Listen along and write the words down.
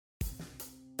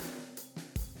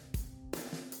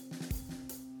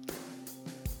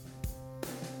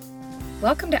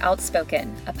Welcome to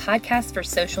Outspoken, a podcast for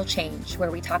social change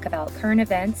where we talk about current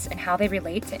events and how they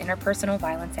relate to interpersonal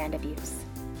violence and abuse.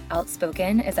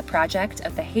 Outspoken is a project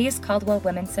of the Hayes Caldwell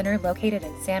Women's Center located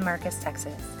in San Marcos,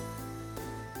 Texas.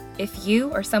 If you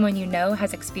or someone you know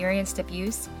has experienced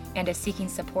abuse and is seeking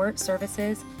support,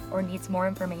 services, or needs more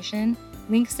information,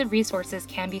 links to resources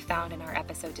can be found in our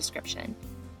episode description.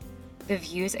 The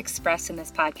views expressed in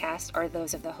this podcast are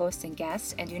those of the host and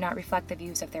guests and do not reflect the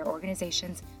views of their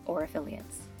organizations or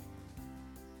affiliates.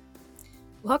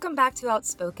 Welcome back to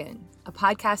Outspoken, a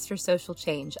podcast for social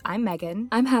change. I'm Megan.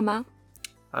 I'm Hema.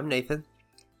 I'm Nathan.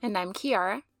 And I'm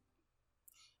Kiara.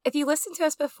 If you listened to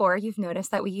us before, you've noticed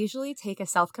that we usually take a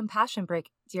self-compassion break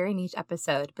during each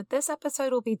episode, but this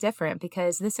episode will be different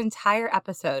because this entire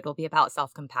episode will be about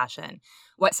self-compassion.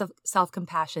 What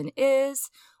self-compassion is,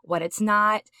 what it's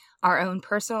not, our own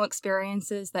personal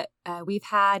experiences that we've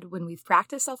had when we've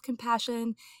practiced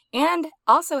self-compassion, and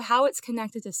also how it's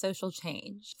connected to social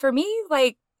change. For me,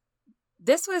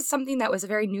 this was something that was a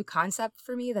very new concept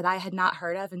for me that I had not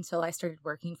heard of until I started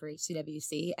working for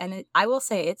HCWC. And I will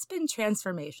say it's been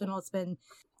transformational.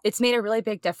 It's made a really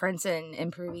big difference in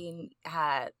improving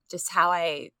just how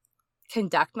I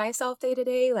conduct myself day to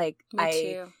day. Me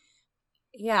too.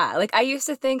 Yeah. I used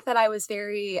to think that I was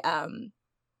very,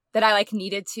 that I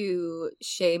needed to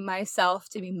shame myself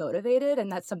to be motivated.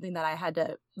 And that's something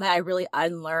that I really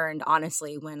unlearned,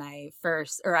 honestly, when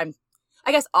I'm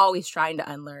always trying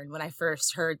to unlearn when I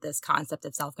first heard this concept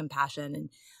of self-compassion. And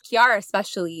Kiara,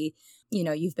 especially,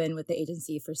 you've been with the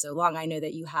agency for so long. I know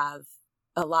that you have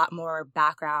a lot more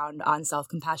background on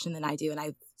self-compassion than I do. And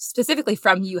I specifically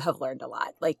from you have learned a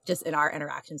lot, just in our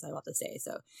interactions, I will have to say.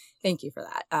 So thank you for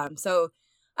that. So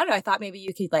I don't know, I thought maybe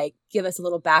you could give us a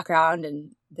little background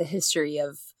and the history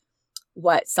of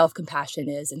what self-compassion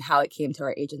is and how it came to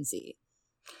our agency.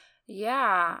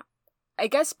 Yeah. I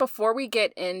guess before we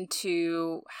get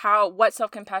into what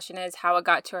self-compassion is, how it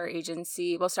got to our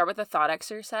agency, we'll start with a thought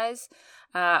exercise.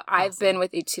 Awesome. I've been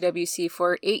with HCWC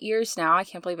for 8 years now. I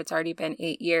can't believe it's already been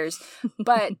 8 years.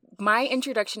 But my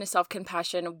introduction to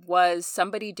self-compassion was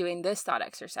somebody doing this thought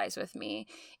exercise with me.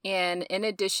 And in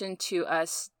addition to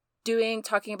us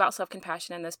talking about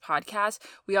self-compassion in this podcast,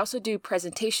 we also do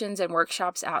presentations and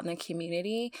workshops out in the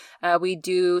community. We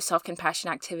do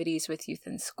self-compassion activities with youth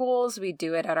in schools. We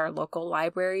do it at our local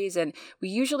libraries. And we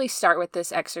usually start with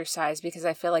this exercise because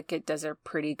I feel like it does a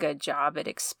pretty good job at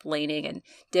explaining and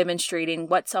demonstrating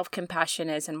what self-compassion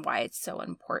is and why it's so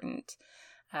important.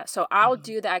 So I'll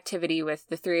do the activity with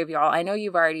the three of y'all. I know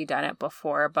you've already done it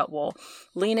before, but we'll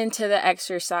lean into the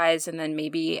exercise, and then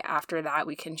maybe after that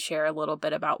we can share a little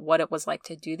bit about what it was like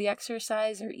to do the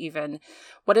exercise, or even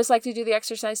what it's like to do the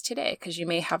exercise today, because you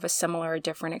may have a similar or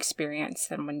different experience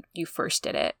than when you first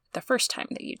did it, the first time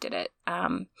that you did it.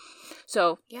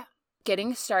 So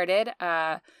getting started,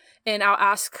 and I'll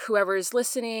ask whoever's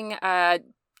listening,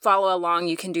 follow along.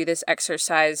 You can do this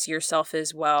exercise yourself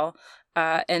as well.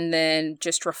 And then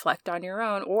just reflect on your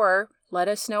own, or let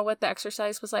us know what the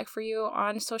exercise was like for you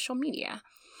on social media.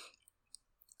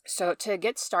 So to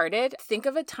get started, think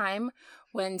of a time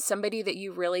when somebody that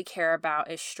you really care about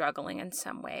is struggling in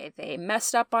some way. They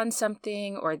messed up on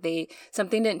something, or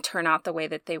something didn't turn out the way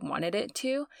that they wanted it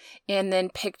to. And then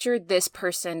picture this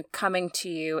person coming to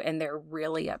you and they're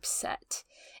really upset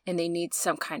and they need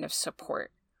some kind of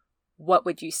support. What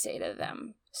would you say to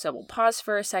them? So we'll pause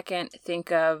for a second.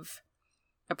 Think of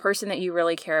a person that you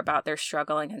really care about. They're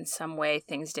struggling in some way.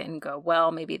 Things didn't go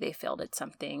well. Maybe they failed at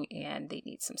something and they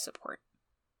need some support.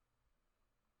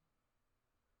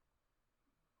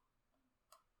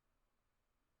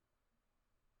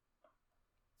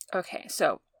 Okay,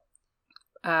 so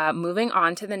moving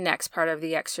on to the next part of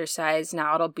the exercise.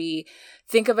 Now it'll be,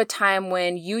 think of a time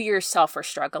when you yourself are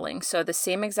struggling. So the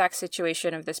same exact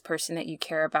situation of this person that you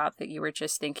care about, that you were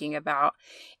just thinking about,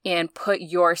 and put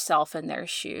yourself in their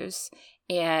shoes.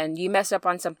 And you messed up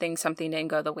on something didn't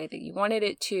go the way that you wanted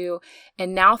it to.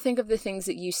 And now think of the things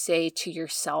that you say to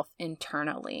yourself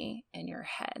internally in your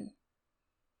head.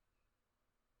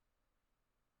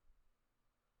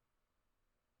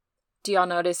 Do y'all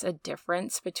notice a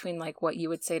difference between what you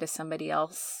would say to somebody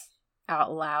else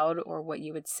out loud or what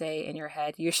you would say in your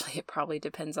head? Usually it probably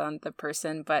depends on the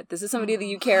person, but this is somebody that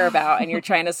you care about and you're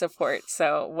trying to support.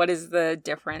 So what is the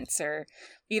difference, or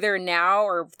either now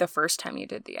or the first time you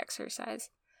did the exercise?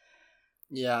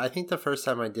 Yeah, I think the first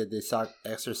time I did this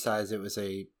exercise, it was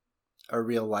a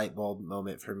real light bulb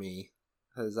moment for me,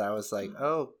 because I was like,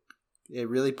 oh, it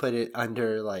really put it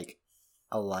under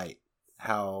a light,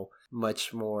 how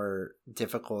much more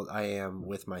difficult I am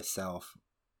with myself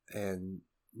and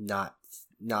not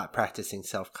practicing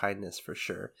self-kindness for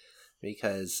sure.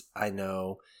 because I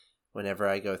know whenever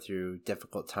I go through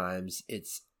difficult times,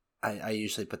 I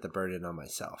usually put the burden on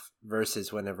myself,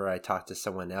 versus whenever I talk to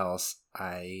someone else,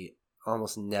 I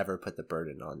almost never put the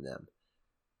burden on them.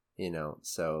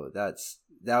 So that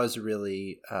was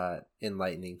really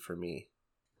enlightening for me.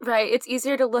 Right. It's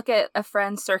easier to look at a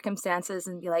friend's circumstances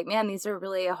and be like, man, these are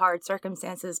really hard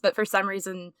circumstances. But for some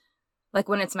reason, like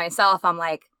when it's myself, I'm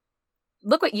like,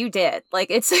 look what you did. Like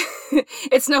it's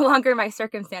it's no longer my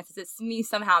circumstances. It's me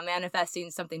somehow manifesting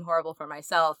something horrible for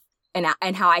myself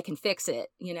and how I can fix it,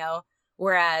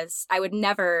 Whereas I would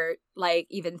never like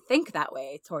even think that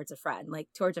way towards a friend. Like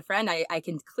towards a friend, I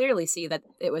can clearly see that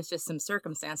it was just some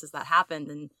circumstances that happened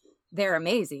and they're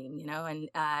amazing, And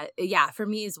for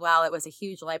me as well, it was a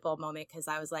huge light bulb moment because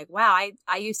I was like, wow,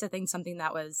 I used to think something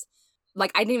that was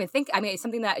like, I didn't even think,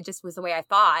 something that just was the way I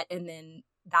thought. And then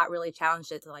that really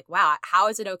challenged it to like, wow, how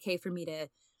is it okay for me to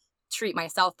treat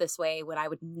myself this way when I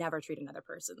would never treat another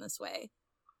person this way?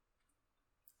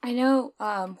 I know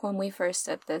when we first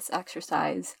did this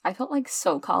exercise, I felt like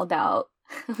so called out.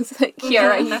 I was like,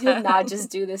 Kiara, you did not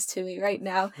just do this to me right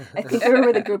now. I think we were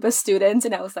with a group of students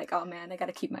and I was like, oh man, I got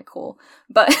to keep my cool.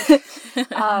 But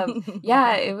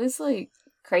it was like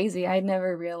crazy. I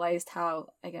never realized how,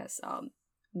 I guess,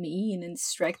 mean and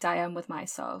strict I am with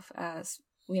myself as,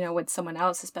 with someone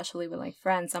else, especially with like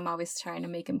friends. I'm always trying to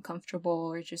make them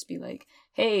comfortable or just be like,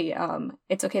 hey,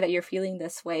 it's okay that you're feeling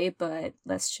this way, but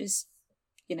let's just,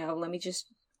 let me just,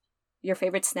 your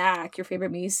favorite snack, your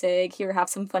favorite music, here, have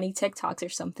some funny TikToks or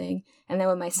something. And then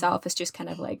with myself, it's just kind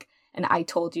of like an I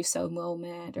told you so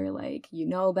moment or like,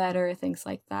 better, things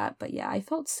like that. But yeah, I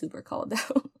felt super called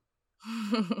out.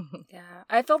 Yeah,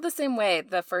 I felt the same way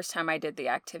the first time I did the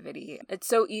activity. It's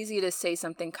so easy to say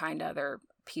something kind to other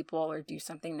people or do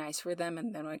something nice for them.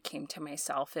 And then when it came to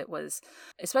myself, it was,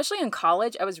 especially in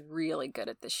college, I was really good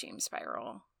at the shame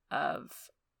spiral of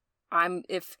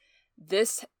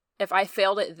if I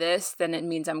failed at this, then it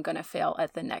means I'm going to fail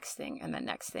at the next thing and the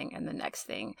next thing and the next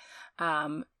thing.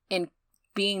 And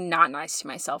being not nice to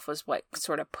myself was what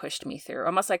sort of pushed me through.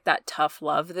 Almost like that tough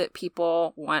love that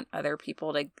people want other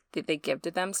people that they give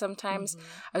to them sometimes. Mm-hmm.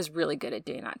 I was really good at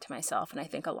doing that to myself, and I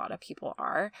think a lot of people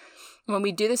are. When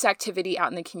we do this activity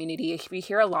out in the community, we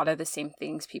hear a lot of the same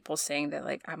things, people saying that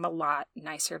like, I'm a lot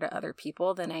nicer to other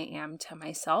people than I am to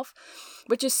myself,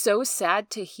 which is so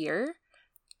sad to hear.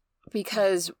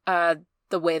 Because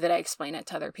the way that I explain it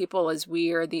to other people is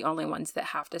we are the only ones that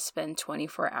have to spend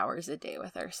 24 hours a day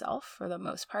with ourselves for the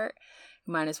most part.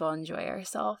 We might as well enjoy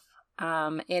ourselves.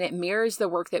 And it mirrors the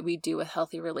work that we do with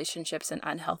healthy relationships and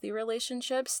unhealthy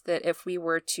relationships, that if we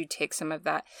were to take some of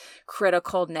that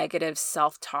critical negative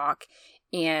self-talk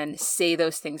and say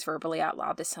those things verbally out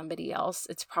loud to somebody else,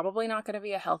 it's probably not going to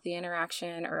be a healthy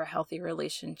interaction or a healthy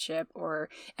relationship, or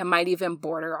it might even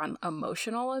border on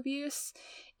emotional abuse.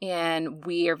 And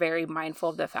we are very mindful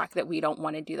of the fact that we don't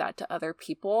want to do that to other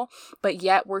people, but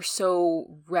yet we're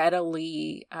so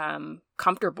readily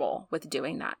comfortable with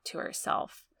doing that to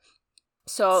ourselves.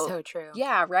 So true.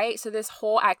 Yeah, right? So this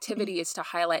whole activity is to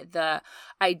highlight the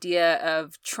idea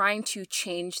of trying to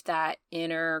change that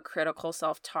inner critical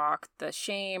self-talk, the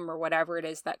shame or whatever it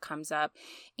is that comes up,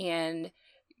 and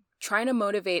trying to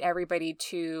motivate everybody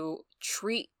to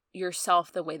treat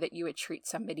yourself the way that you would treat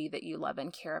somebody that you love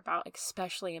and care about,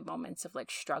 especially in moments of like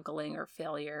struggling or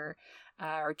failure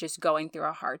or just going through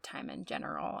a hard time in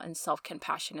general. And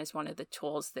self-compassion is one of the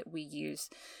tools that we use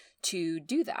to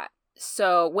do that.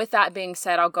 So with that being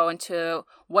said, I'll go into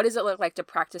what does it look like to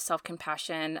practice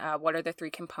self-compassion? What are the three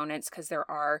components? Because there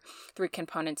are three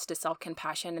components to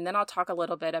self-compassion. And then I'll talk a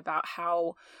little bit about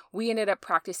how we ended up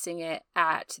practicing it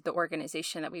at the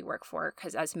organization that we work for.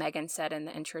 Because as Megan said in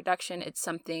the introduction, it's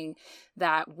something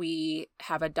that we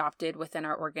have adopted within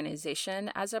our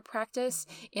organization as a practice.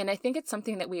 And I think it's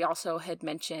something that we also had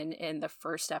mentioned in the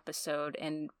first episode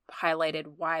and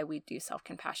highlighted why we do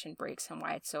self-compassion breaks and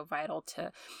why it's so vital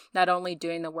to not only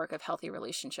doing the work of healthy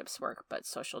relationships work, but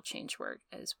social change work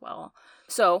as well.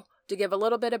 So to give a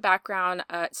little bit of background,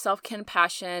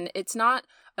 self-compassion, it's not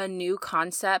a new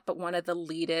concept, but one of the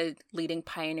leading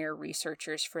pioneer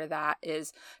researchers for that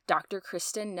is Dr.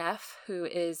 Kristin Neff, who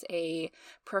is a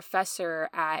professor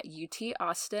at UT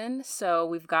Austin. So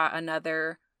we've got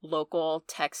another local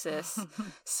Texas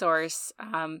source.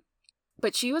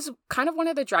 But she was kind of one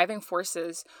of the driving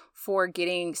forces for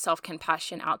getting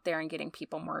self-compassion out there and getting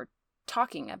people more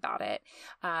talking about it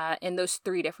in those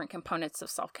three different components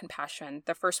of self-compassion.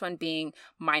 The first one being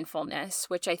mindfulness,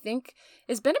 which I think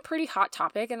has been a pretty hot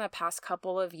topic in the past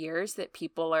couple of years, that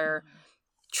people are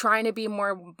trying to be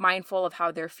more mindful of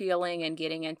how they're feeling and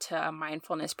getting into a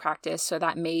mindfulness practice. So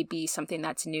that may be something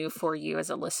that's new for you as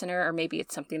a listener, or maybe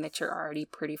it's something that you're already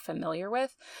pretty familiar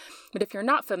with. But if you're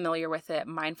not familiar with it,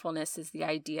 mindfulness is the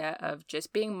idea of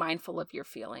just being mindful of your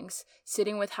feelings,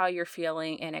 sitting with how you're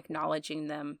feeling and acknowledging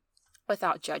them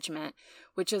without judgment,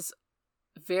 which is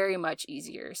very much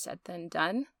easier said than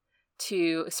done.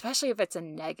 To, especially if it's a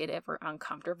negative or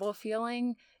uncomfortable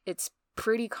feeling, it's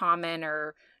pretty common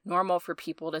or normal for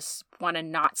people to want to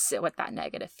not sit with that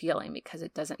negative feeling because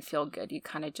it doesn't feel good. You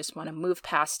kind of just want to move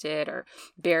past it or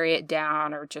bury it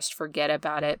down or just forget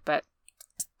about it. But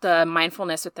the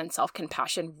mindfulness within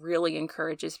self-compassion really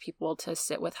encourages people to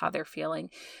sit with how they're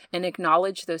feeling and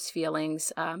acknowledge those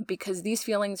feelings, because these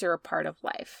feelings are a part of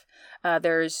life.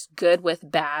 There's good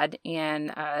with bad,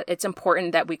 and it's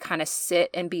important that we kind of sit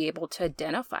and be able to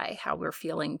identify how we're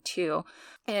feeling too.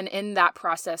 And in that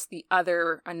process,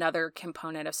 another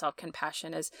component of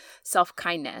self-compassion is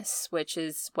self-kindness, which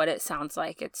is what it sounds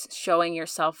like. It's showing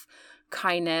yourself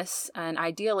kindness, and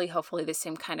ideally, hopefully, the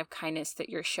same kind of kindness that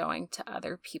you're showing to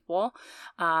other people.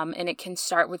 And it can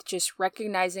start with just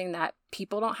recognizing that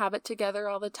people don't have it together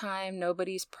all the time.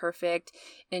 Nobody's perfect.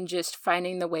 And just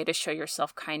finding the way to show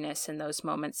yourself kindness in those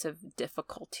moments of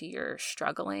difficulty or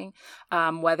struggling,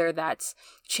 whether that's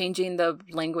changing the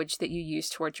language that you use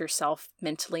towards yourself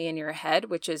mentally in your head,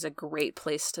 which is a great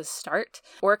place to start,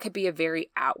 or it could be a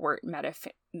very outward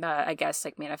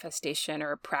manifestation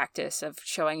or a practice of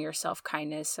showing yourself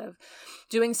kindness, of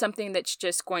doing something that's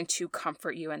just going to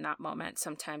comfort you in that moment.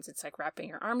 Sometimes it's like wrapping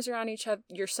your arms around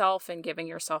yourself and giving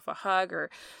yourself a hug,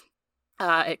 or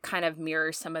it kind of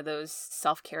mirrors some of those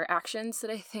self-care actions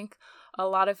that I think a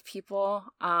lot of people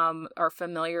are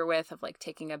familiar with, of like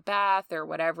taking a bath or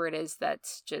whatever it is,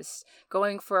 that's just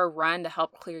going for a run to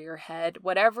help clear your head,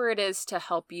 whatever it is to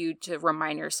help you to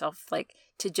remind yourself, like,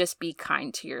 to just be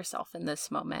kind to yourself in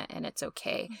this moment. And it's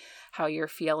okay how you're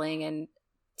feeling. And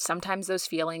sometimes those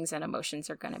feelings and emotions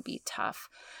are going to be tough,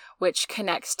 which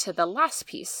connects to the last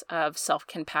piece of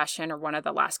self-compassion, or one of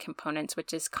the last components,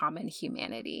 which is common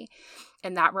humanity.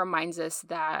 And that reminds us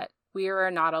that we are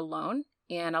not alone.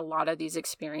 And a lot of these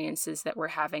experiences that we're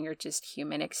having are just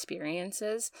human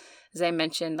experiences. As I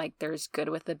mentioned, like, there's good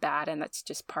with the bad, and that's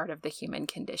just part of the human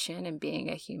condition and being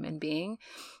a human being.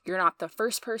 You're not the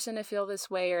first person to feel this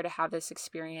way or to have this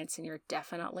experience, and you're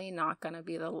definitely not going to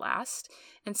be the last.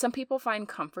 And some people find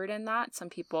comfort in that. Some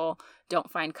people don't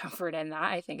find comfort in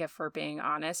that, I think, if we're being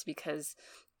honest, because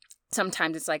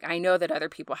sometimes it's like, I know that other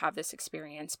people have this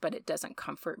experience, but it doesn't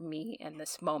comfort me in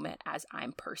this moment as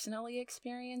I'm personally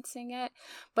experiencing it.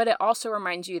 But it also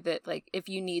reminds you that, like, if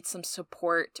you need some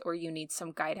support or you need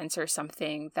some guidance or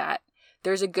something, that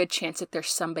there's a good chance that there's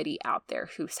somebody out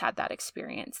there who's had that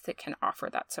experience that can offer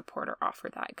that support or offer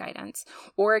that guidance,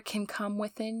 or it can come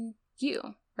within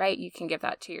you, right? You can give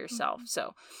that to yourself. Mm-hmm.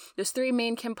 So there's three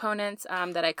main components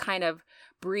that I kind of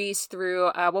breeze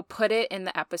through. We'll put it in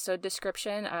the episode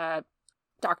description,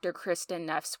 Dr. Kristin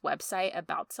Neff's website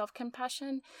about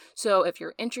self-compassion. So if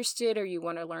you're interested, or you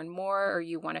want to learn more, or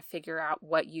you want to figure out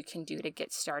what you can do to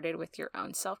get started with your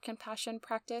own self-compassion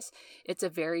practice, it's a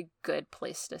very good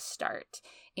place to start.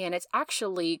 And it's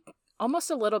actually almost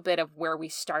a little bit of where we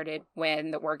started when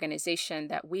the organization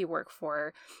that we work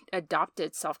for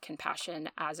adopted self-compassion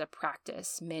as a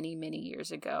practice many, many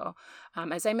years ago.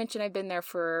 As I mentioned, I've been there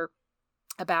for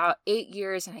about 8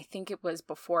 years, and I think it was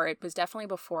definitely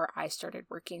before I started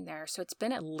working there. So it's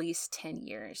been at least 10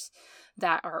 years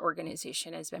that our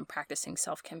organization has been practicing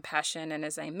self-compassion. And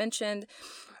as I mentioned,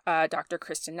 Dr.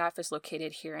 Kristin Neff is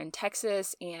located here in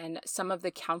Texas, and some of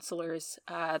the counselors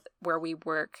where we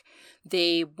work,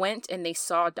 they went and they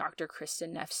saw Dr.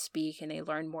 Kristin Neff speak, and they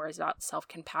learned more about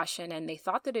self-compassion, and they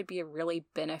thought that it'd be a really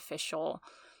beneficial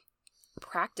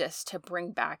practice to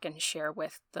bring back and share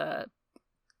with the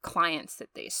clients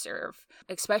that they serve,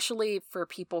 especially for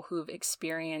people who've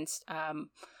experienced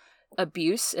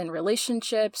abuse in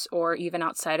relationships, or even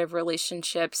outside of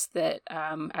relationships, that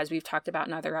as we've talked about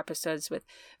in other episodes, with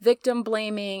victim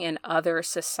blaming and other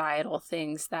societal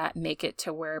things that make it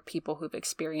to where people who've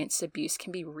experienced abuse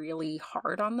can be really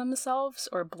hard on themselves,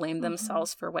 or blame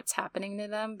themselves for what's happening to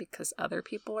them because other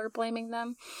people are blaming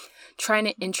them. Trying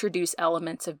to introduce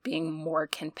elements of being more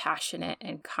compassionate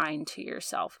and kind to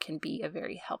yourself can be a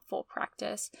very helpful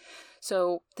practice.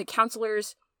 So the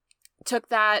counselors took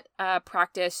that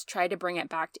practice, tried to bring it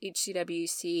back to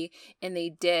HCWC, and they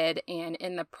did. And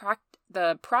in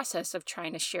the process of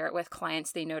trying to share it with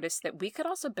clients, they noticed that we could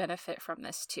also benefit from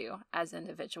this too as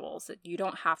individuals, that you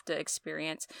don't have to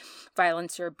experience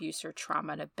violence or abuse or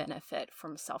trauma to benefit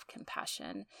from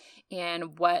self-compassion.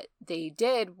 And what they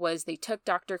did was they took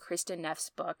Dr. Kristin Neff's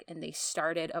book and they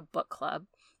started a book club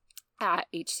at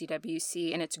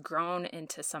HCWC, and it's grown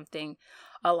into something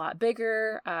a lot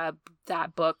bigger.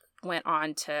 That book went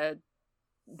on to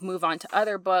move on to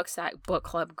other books. That book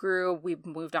club grew. We've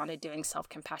moved on to doing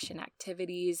self-compassion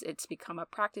activities. It's become a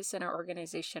practice in our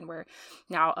organization where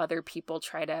now other people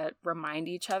try to remind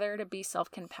each other to be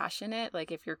self-compassionate.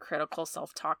 Like if your critical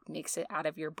self-talk makes it out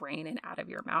of your brain and out of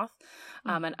your mouth,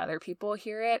 and other people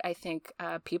hear it, I think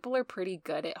people are pretty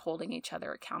good at holding each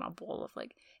other accountable of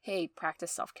like, hey,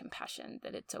 practice self-compassion,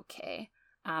 that it's okay.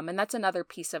 And that's another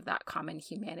piece of that common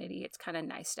humanity. It's kind of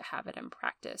nice to have it in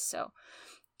practice. So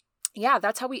yeah,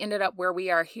 that's how we ended up where we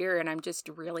are here. And I'm just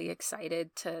really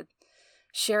excited to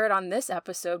share it on this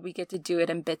episode. We get to do it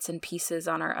in bits and pieces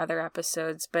on our other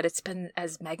episodes. But it's been,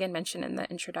 as Megan mentioned in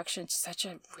the introduction, such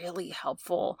a really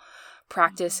helpful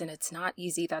practice. And it's not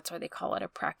easy. That's why they call it a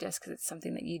practice, because it's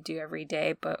something that you do every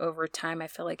day. But over time, I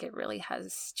feel like it really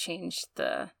has changed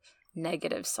the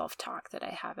negative self-talk that I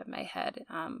have in my head.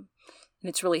 And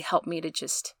it's really helped me to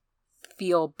just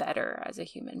feel better as a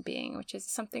human being, which is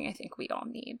something I think we all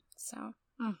need. So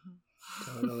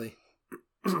Totally.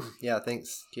 Yeah,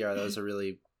 thanks, Kiara. That was a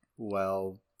really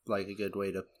a good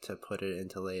way to put it and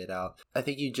to lay it out. I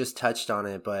think you just touched on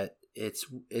it, but it's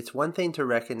one thing to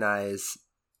recognize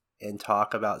and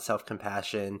talk about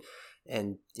self-compassion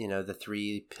and, the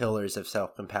 3 pillars of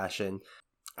self-compassion.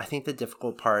 I think the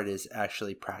difficult part is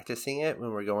actually practicing it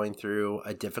when we're going through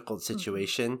a difficult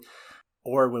situation.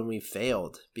 Or when we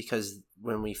failed, because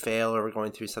when we fail or we're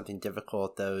going through something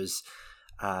difficult, those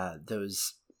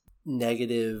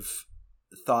negative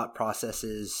thought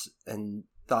processes and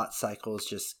thought cycles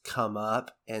just come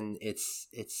up, and it's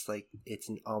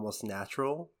almost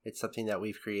natural. It's something that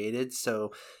we've created.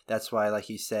 So that's why, like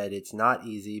you said, it's not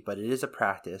easy, but it is a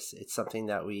practice. It's something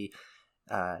that we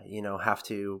have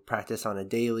to practice on a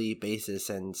daily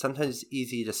basis, and sometimes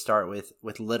easy to start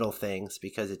with little things,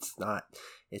 because it's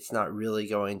not really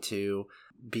going to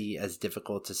be as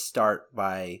difficult to start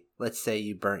by, let's say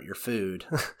you burnt your food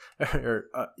or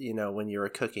when you were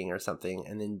cooking or something,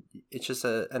 and then it's just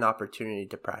an opportunity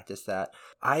to practice that.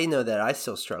 I know that I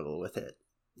still struggle with it,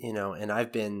 and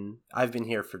I've been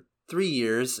here for 3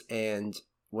 years, and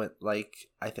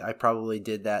I probably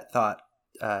did that thought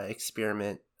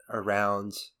experiment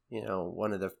around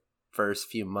one of the first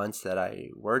few months that I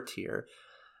worked here,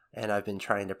 and I've been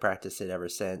trying to practice it ever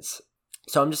since.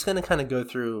 So I'm just going to kind of go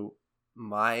through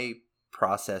my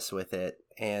process with it,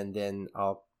 and then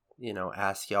I'll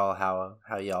ask y'all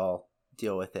how y'all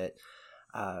deal with it.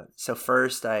 So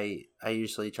first, I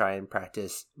usually try and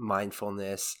practice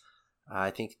mindfulness. I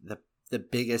think the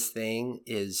biggest thing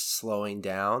is slowing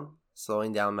down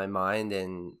my mind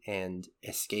and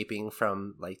escaping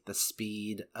from like the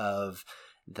speed of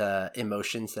the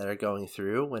emotions that are going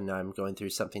through when I'm going through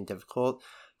something difficult,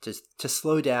 to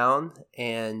slow down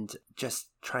and just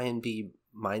try and be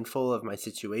mindful of my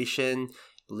situation,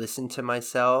 listen to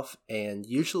myself, and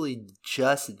usually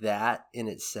just that in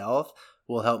itself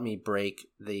will help me break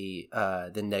the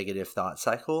negative thought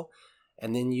cycle.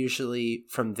 And then usually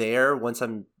from there, once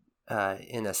I'm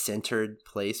in a centered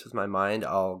place with my mind,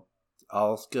 I'll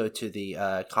go to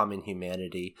the common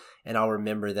humanity, and I'll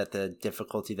remember that the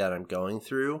difficulty that I'm going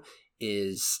through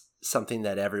is something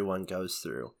that everyone goes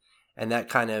through. And that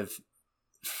kind of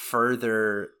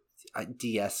further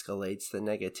de-escalates the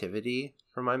negativity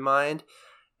from my mind.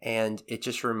 And it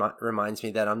just reminds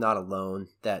me that I'm not alone,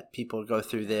 that people go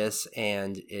through this,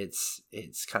 and it's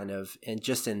kind of, and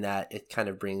just in that, it kind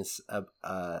of brings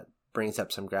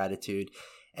up some gratitude.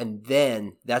 And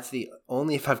then that's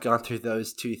only if I've gone through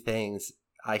those 2 things,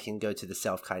 I can go to the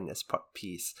self-kindness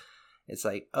piece. It's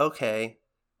like, okay,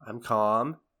 I'm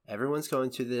calm. Everyone's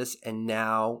going through this. And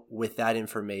now with that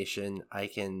information, I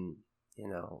can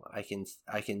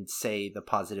say the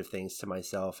positive things to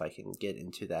myself. I can get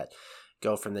into that,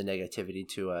 go from the negativity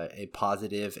to a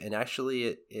positive. And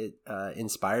actually it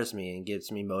inspires me and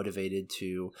gets me motivated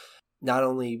to not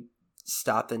only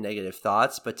stop the negative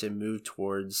thoughts, but to move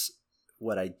towards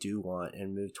what I do want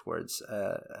and move towards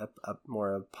a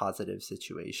more positive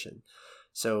situation.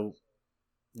 So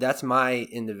that's my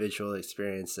individual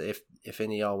experience. If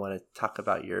any of y'all want to talk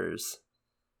about yours.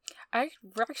 I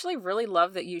actually really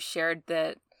love that you shared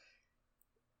that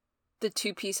the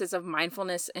two pieces of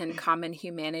mindfulness and common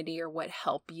humanity are what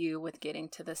help you with getting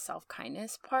to the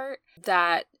self-kindness part.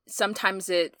 That sometimes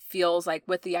it feels like,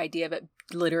 with the idea of it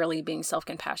literally being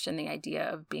self-compassion, the idea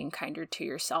of being kinder to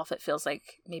yourself, it feels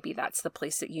like maybe that's the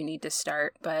place that you need to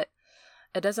start. But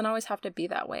it doesn't always have to be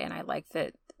that way. And I like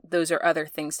that those are other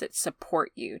things that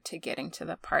support you to getting to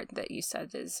the part that you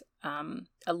said is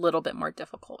a little bit more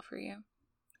difficult for you.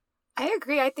 I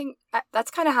agree. I think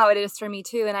that's kind of how it is for me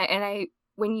too. And I,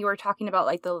 when you were talking about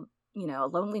like the, you know,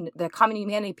 lonely, the common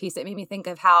humanity piece, it made me think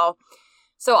of how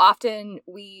so often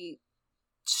we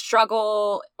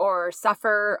struggle or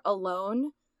suffer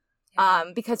alone,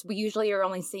 because we usually are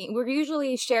only we're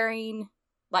usually sharing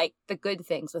like the good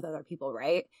things with other people,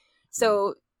 right?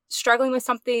 So struggling with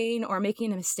something or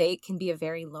making a mistake can be a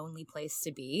very lonely place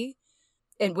to be,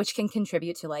 and which can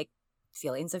contribute to like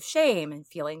feelings of shame and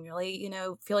feeling really, you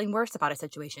know, feeling worse about a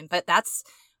situation. But that's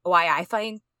why I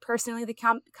find personally the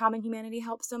common humanity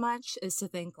helps so much, is to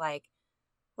think like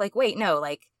wait, no,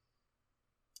 like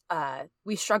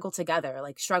we struggle together.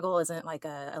 Like struggle isn't like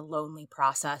a lonely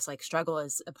process. Like struggle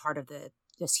is a part of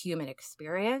this human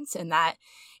experience, and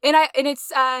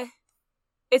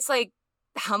it's like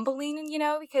humbling, you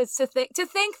know, because to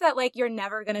think that like you're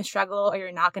never going to struggle or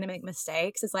you're not going to make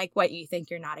mistakes is like what you think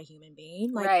you're not a human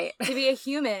being. Like right. To be a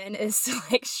human is to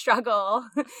like struggle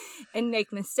and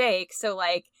make mistakes. So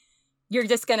like you're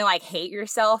just going to like hate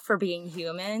yourself for being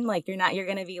human. Like you're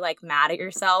going to be like mad at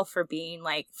yourself for being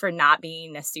like, for not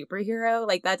being a superhero.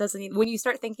 Like that doesn't even, when you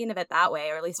start thinking of it that way,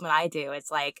 or at least when I do, it's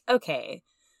like, okay,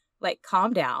 like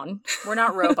calm down. We're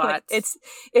not robots. Like,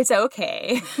 it's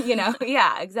okay. You know?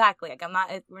 Yeah, exactly. Like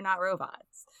we're not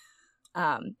robots.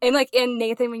 And like in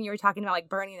Nathan, when you were talking about like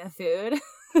burning the food,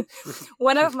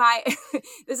 one of my,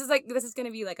 this is going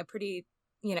to be like a pretty,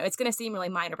 you know, it's going to seem really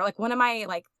minor, but like one of my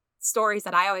like stories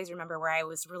that I always remember where I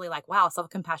was really like, wow,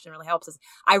 self-compassion really helps is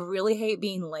I really hate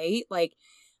being late. Like,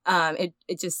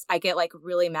 it just, I get like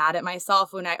really mad at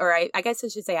myself when I guess I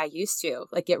should say I used to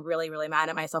like get really, really mad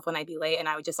at myself when I'd be late, and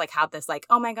I would just like have this like,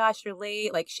 oh my gosh, you're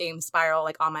late, like shame spiral,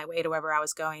 like on my way to wherever I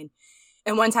was going.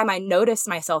 And one time I noticed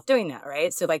myself doing that,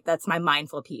 right? So like, that's my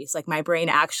mindful piece. Like my brain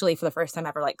actually for the first time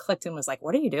ever like clicked and was like,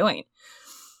 what are you doing?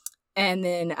 And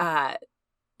then I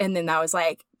was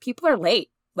like, people are late.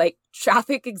 Like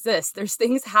traffic exists. There's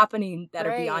things happening that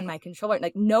are beyond my control.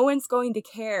 Like no one's going to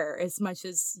care as much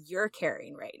as you're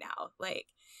caring right now. Like,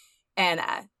 and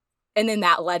then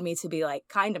that led me to be like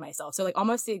kind to myself. So like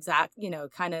almost the exact, you know,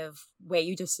 kind of way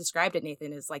you just described it,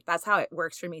 Nathan, is like, that's how it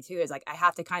works for me too, is like, I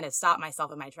have to kind of stop myself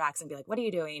in my tracks and be like, what are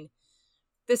you doing?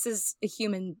 This is a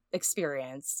human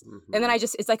experience. Mm-hmm. And then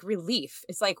it's like relief.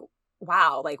 It's like,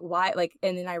 wow, like why, like,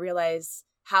 and then I realize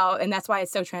how, and that's why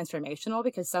it's so transformational,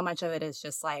 because so much of it is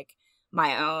just like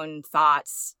my own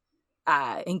thoughts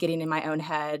and getting in my own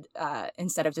head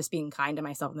instead of just being kind to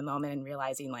myself in the moment and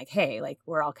realizing like, hey, like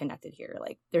we're all connected here.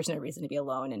 Like there's no reason to be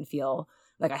alone and feel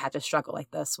like I have to struggle like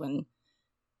this when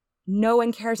no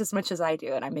one cares as much as I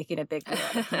do. And I'm making a big deal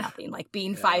out of nothing, like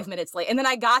being 5 minutes late. And then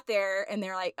I got there and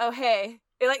they're like, oh, hey,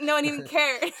 like no one even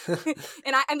cared.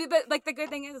 And I mean, but like the good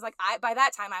thing is like by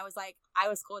that time I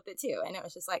was cool with it too. And it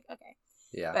was just like, okay.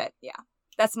 Yeah. But yeah,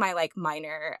 that's my like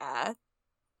minor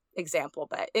example,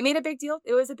 but it made a big deal.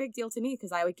 It was a big deal to me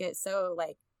because I would get so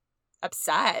like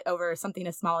upset over something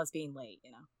as small as being late,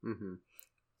 you know? Mm-hmm.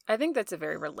 I think that's a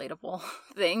very relatable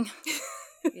thing.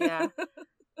 Yeah.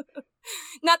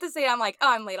 Not to say I'm like, oh,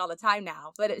 I'm late all the time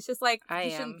now, but it's just like,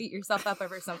 you shouldn't beat yourself up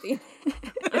over something.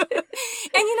 And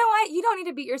you know what? You don't need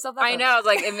to beat yourself up. I know. It's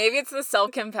like, and maybe it's the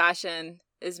self-compassion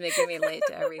is making me late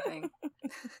to everything.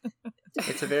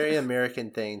 It's a very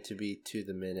American thing to be to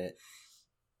the minute,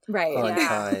 right, on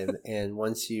time. And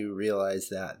once you realize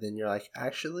that, then you're like,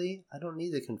 actually, I don't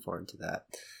need to conform to that.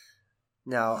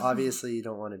 Now, obviously, you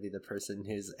don't want to be the person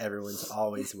who's everyone's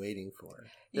always waiting for.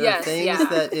 There are things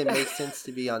that it makes sense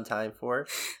to be on time for,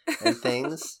 and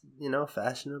things, you know,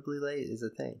 fashionably late is a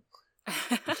thing.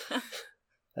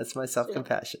 That's my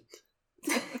self-compassion.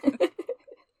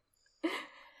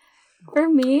 For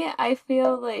me, I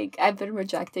feel like I've been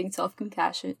rejecting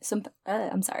self-compassion.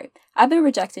 I've been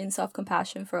rejecting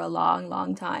self-compassion for a long,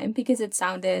 long time because it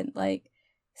sounded like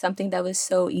something that was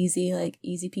so easy, like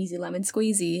easy peasy lemon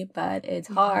squeezy, but it's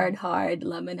hard,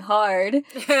 lemon hard. And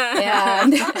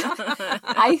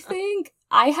I think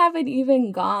I haven't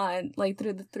even gone like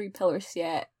through the 3 pillars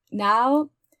yet.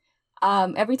 Now,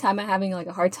 every time I'm having like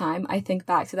a hard time, I think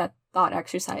back to that thought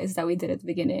exercise that we did at the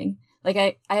beginning. Like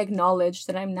I acknowledge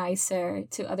that I'm nicer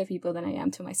to other people than I am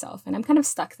to myself. And I'm kind of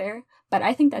stuck there. But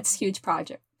I think that's huge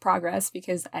progress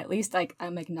because at least like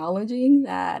I'm acknowledging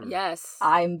that yes,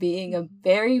 I'm being a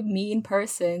very mean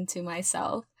person to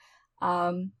myself.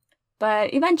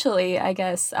 But eventually, I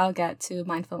guess I'll get to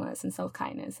mindfulness and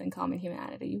self-kindness and common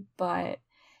humanity. But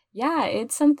yeah,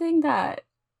 it's something that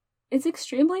it's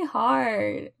extremely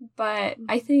hard, but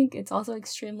I think it's also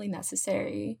extremely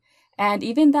necessary. And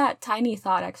even that tiny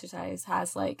thought exercise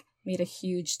has like made a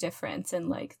huge difference in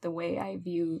like the way I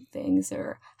view things,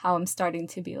 or how I'm starting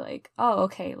to be like, oh,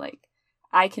 okay, like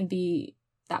I can be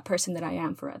that person that I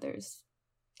am for others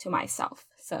to myself.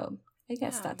 So I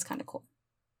guess that's kind of cool.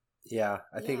 Yeah,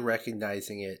 I think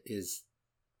recognizing it is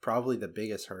probably the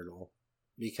biggest hurdle,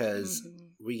 because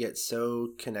we get so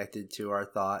connected to our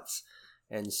thoughts,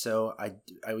 and so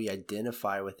we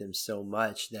identify with them so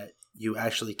much that you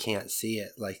actually can't see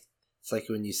it. Like it's like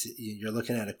when you're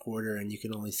looking at a quarter and you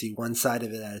can only see one side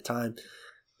of it at a time.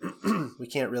 We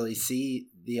can't really see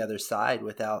the other side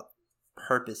without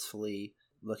purposefully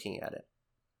looking at it.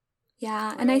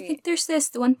 Yeah, and I think there's this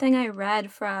one thing I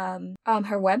read from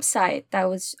her website that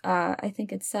was, I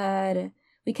think it said,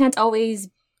 we can't always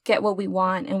get what we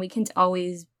want, and we can't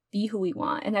always be who we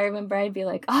want. And I remember I'd be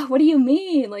like, oh, what do you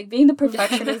mean? Like, being the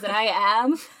perfectionist that I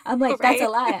am? I'm like, that's a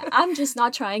lie. I'm just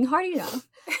not trying hard enough.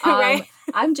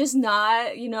 I'm just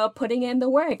not, putting in the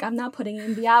work. I'm not putting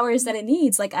in the hours that it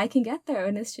needs. Like, I can get there.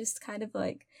 And it's just kind of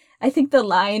like, I think the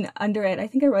line under it, I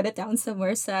think I wrote it down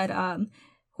somewhere, said,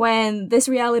 when this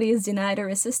reality is denied or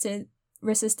resisted,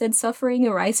 suffering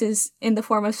arises in the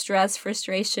form of stress,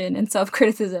 frustration, and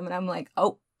self-criticism. And I'm like,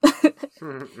 oh,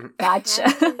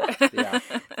 gotcha. Yeah.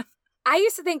 I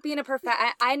used to think being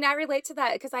I now relate to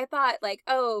that, because I thought like,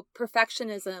 oh,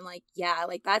 perfectionism, like, yeah,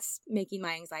 like that's making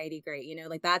my anxiety great,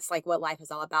 like that's like what life is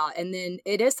all about. And then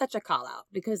it is such a call out,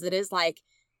 because it is like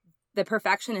the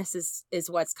perfectionist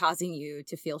is what's causing you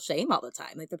to feel shame all the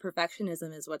time. Like the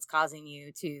perfectionism is what's causing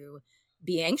you to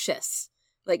be anxious.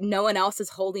 Like no one else is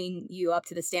holding you up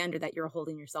to the standard that you're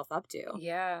holding yourself up to.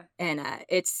 Yeah. And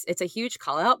it's a huge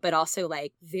call out, but also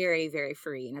like very, very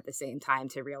freeing at the same time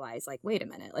to realize like, wait a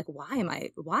minute, like why am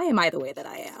I the way that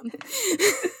I am?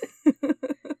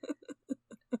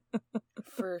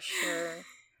 For sure.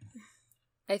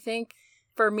 I think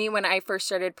for me, when I first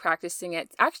started practicing it,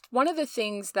 actually one of the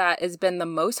things that has been the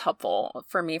most helpful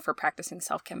for me for practicing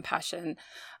self-compassion,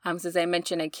 as I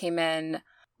mentioned, I came in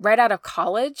right out of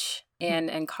college.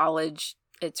 And in college,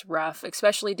 it's rough,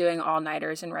 especially doing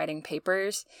all-nighters and writing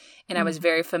papers. And I was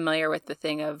very familiar with the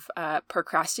thing of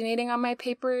procrastinating on my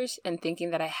papers and thinking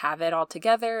that I have it all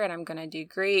together and I'm going to do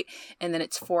great. And then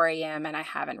it's 4 a.m. and I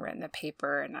haven't written the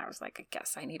paper. And I was like, I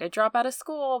guess I need to drop out of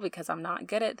school because I'm not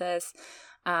good at this.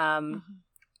 And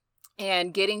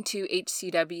getting to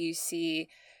HCWC,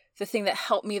 the thing that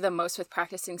helped me the most with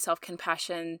practicing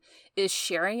self-compassion is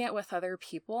sharing it with other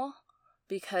people,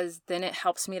 because then it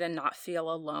helps me to not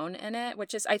feel alone in it,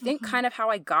 which is, I think, kind of how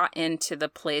I got into the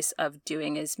place of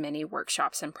doing as many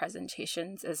workshops and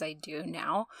presentations as I do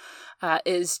now,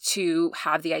 is to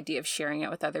have the idea of sharing it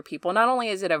with other people. Not only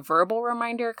is it a verbal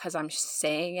reminder because I'm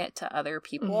saying it to other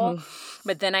people,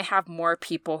 but then I have more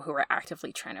people who are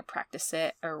actively trying to practice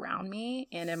it around me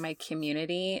and in my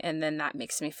community, and then that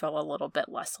makes me feel a little bit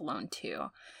less alone too.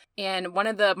 And one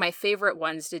of my favorite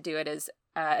ones to do it is,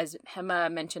 as Hema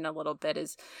mentioned a little bit,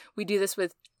 is we do this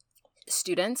with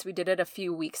students. We did it a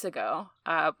few weeks ago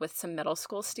with some middle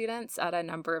school students at a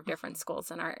number of different schools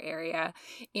in our area.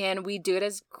 And we do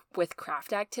it with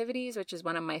craft activities, which is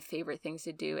one of my favorite things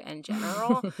to do in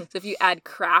general. So if you add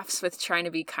crafts with trying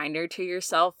to be kinder to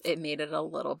yourself, it made it a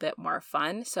little bit more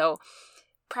fun. So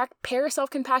pair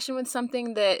self-compassion with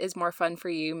something that is more fun for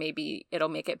you. Maybe it'll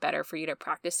make it better for you to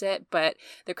practice it. But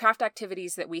the craft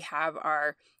activities that we have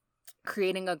are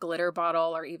creating a glitter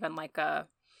bottle, or even like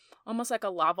almost like a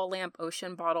lava lamp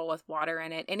ocean bottle with water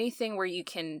in it. Anything where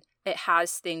it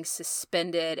has things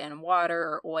suspended in water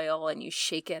or oil, and you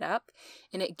shake it up,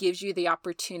 and it gives you the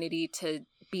opportunity to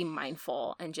be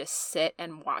mindful and just sit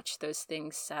and watch those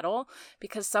things settle.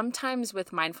 Because sometimes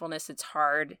with mindfulness, it's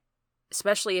hard,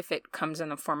 especially if it comes in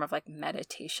the form of like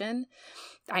meditation.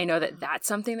 I know that that's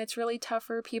something that's really tough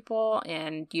for people,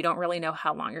 and you don't really know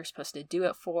how long you're supposed to do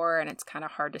it for. And it's kind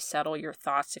of hard to settle your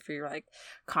thoughts if you're like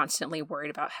constantly worried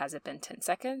about, has it been 10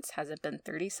 seconds? Has it been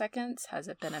 30 seconds? Has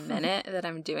it been a minute that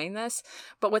I'm doing this?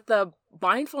 But with the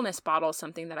mindfulness bottle,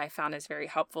 something that I found is very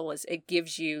helpful is it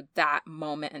gives you that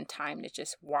moment in time to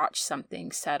just watch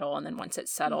something settle. And then once it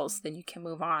settles, then you can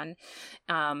move on.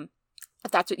 If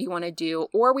that's what you want to do.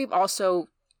 Or we've also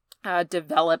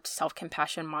developed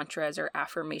self-compassion mantras or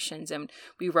affirmations, and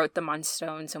we wrote them on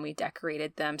stones and we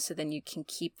decorated them so then you can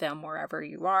keep them wherever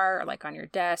you are, like on your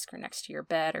desk or next to your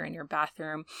bed or in your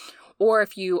bathroom. Or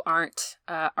if you aren't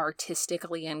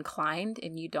artistically inclined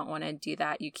and you don't want to do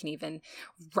that, you can even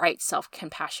write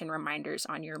self-compassion reminders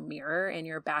on your mirror in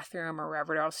your bathroom or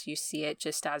wherever else you see it,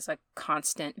 just as a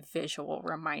constant visual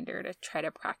reminder to try to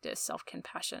practice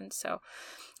self-compassion. So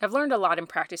I've learned a lot in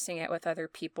practicing it with other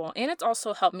people, and it's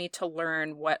also helped me to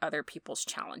learn what other people's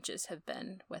challenges have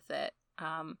been with it.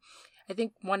 I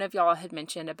think one of y'all had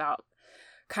mentioned about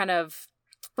kind of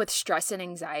with stress and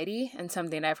anxiety, and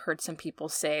something I've heard some people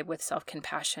say with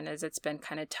self-compassion is it's been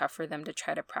kind of tough for them to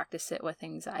try to practice it with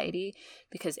anxiety,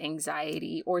 because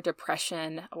anxiety or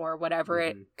depression or whatever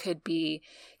it could be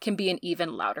can be an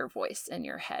even louder voice in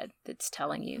your head that's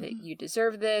telling you that you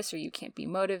deserve this, or you can't be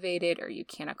motivated, or you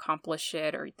can't accomplish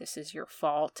it, or this is your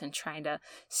fault, and trying to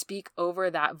speak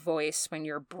over that voice when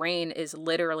your brain is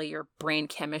literally, your brain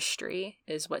chemistry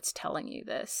is what's telling you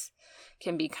this,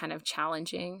 can be kind of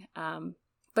challenging.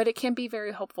 But it can be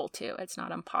very hopeful too. It's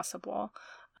not impossible.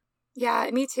 Yeah,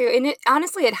 me too. And it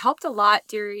honestly, it helped a lot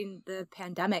during the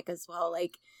pandemic as well.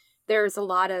 Like there's a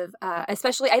lot of,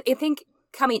 especially I think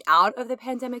coming out of the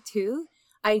pandemic too,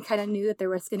 I kind of knew that there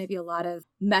was going to be a lot of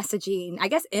messaging, I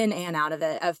guess in and out of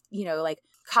it, of, you know, like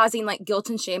causing like guilt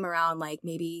and shame around like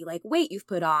maybe like weight you've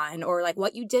put on, or like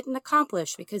what you didn't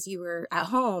accomplish because you were at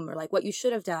home, or like what you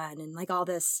should have done. And like all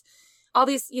these,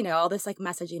 you know, all this like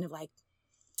messaging of like,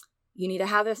 you need to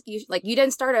have this, you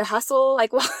didn't start a hustle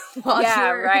like while yeah,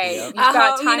 you're, right. You've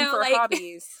got time you know, for like,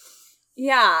 hobbies.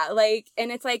 Yeah, like, and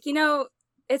it's like, you know,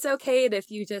 it's okay if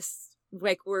you just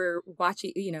like we're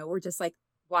watching, you know, we're just like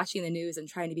watching the news and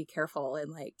trying to be careful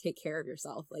and like take care of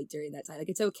yourself like during that time. Like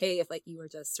it's okay if like you were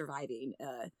just surviving.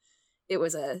 It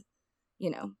was a,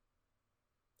 you know,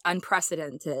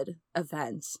 unprecedented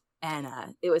event, and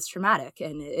it was traumatic,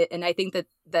 and I think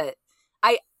that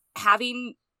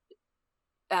having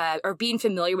or being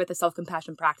familiar with the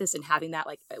self-compassion practice and having that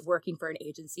like working for an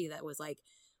agency that was like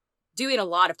doing a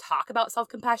lot of talk about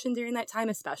self-compassion during that time,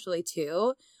 especially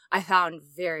too, I found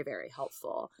very, very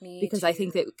helpful. Because I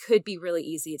think that it could be really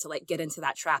easy to like get into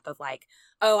that trap of like,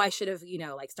 oh, I should have, you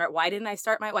know, like why didn't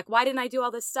I do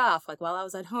all this stuff like while I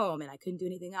was at home and I couldn't do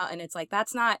anything else? And it's like,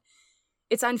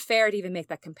 it's unfair to even make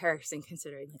that comparison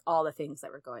considering like all the things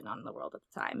that were going on in the world at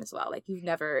the time as well. Like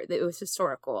it was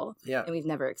historical, and we've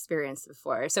never experienced it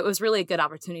before. So it was really a good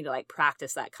opportunity to like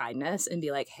practice that kindness and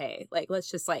be like, hey, like,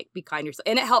 let's just like be kind to yourself.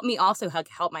 And it helped me also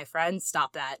help my friends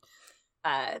stop that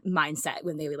mindset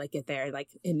when they would like get there, like,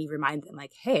 and me remind them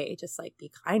like, hey, just like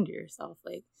be kind to yourself.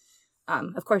 Like,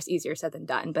 of course, easier said than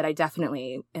done, but I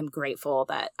definitely am grateful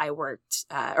that I work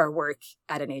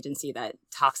at an agency that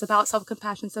talks about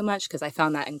self-compassion so much, because I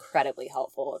found that incredibly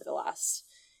helpful over the last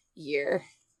year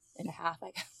and a half,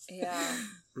 I guess. Yeah.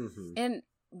 And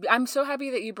I'm so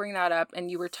happy that you bring that up, and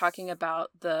you were talking about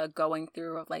the going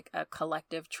through of like a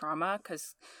collective trauma,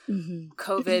 because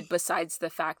COVID, besides the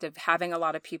fact of having a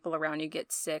lot of people around you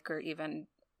get sick or even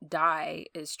die,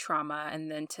 is trauma.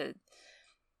 And then to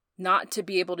not to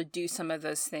be able to do some of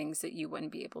those things that you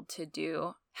wouldn't be able to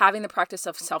do. Having the practice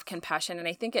of self-compassion, and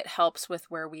I think it helps with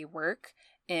where we work,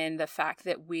 in the fact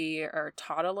that we are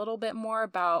taught a little bit more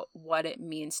about what it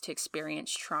means to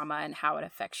experience trauma and how it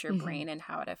affects your brain and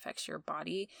how it affects your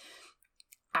body.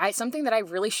 Something that I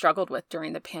really struggled with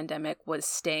during the pandemic was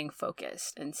staying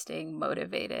focused and staying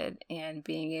motivated and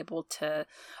being able to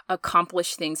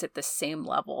accomplish things at the same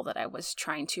level that I was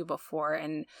trying to before.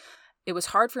 And it was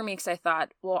hard for me because I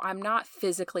thought, well, I'm not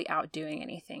physically out doing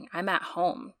anything. I'm at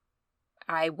home.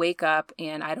 I wake up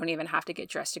and I don't even have to get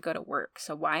dressed to go to work.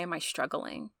 So why am I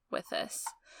struggling with this?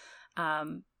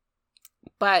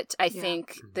 But I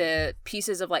think the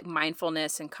pieces of like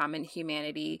mindfulness and common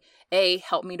humanity,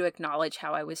 helped me to acknowledge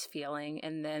how I was feeling.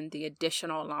 And then the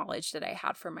additional knowledge that I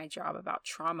had for my job about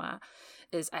trauma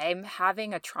is I'm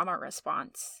having a trauma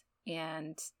response,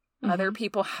 and other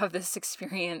people have this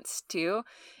experience too.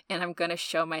 And I'm going to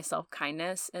show myself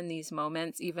kindness in these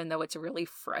moments, even though it's really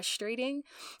frustrating.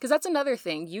 Because that's another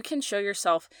thing. You can show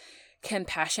yourself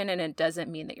compassion and it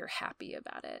doesn't mean that you're happy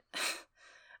about it.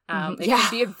 It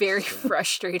can be a very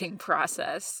frustrating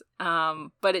process,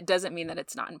 but it doesn't mean that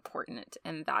it's not important.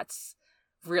 And that's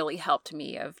really helped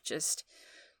me of just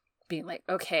being like,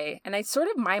 okay. And it's sort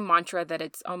of my mantra that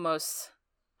it's almost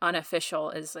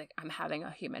unofficial is like, I'm having a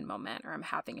human moment, or I'm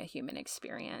having a human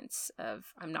experience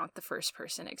of, I'm not the first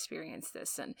person to experience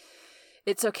this, and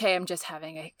it's okay. I'm just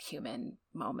having a human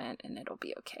moment and it'll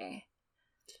be okay.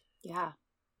 Yeah.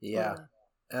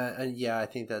 And I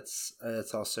think that's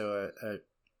also a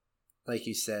like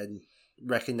you said,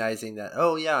 recognizing that,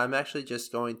 oh yeah, I'm actually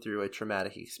just going through a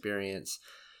traumatic experience,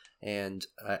 and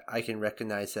I can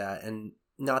recognize that. And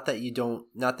not that you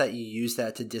use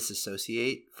that to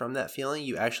disassociate from that feeling.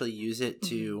 You actually use it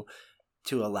to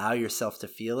allow yourself to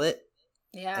feel it.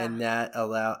 Yeah.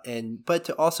 And but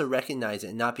to also recognize it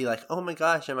and not be like, oh my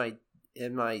gosh, am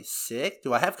I sick?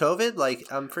 Do I have COVID? Like,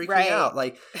 I'm freaking out.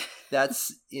 Like,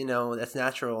 that's, that's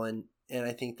natural. And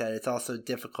I think that it's also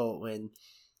difficult when,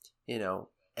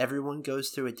 everyone goes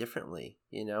through it differently,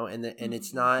 and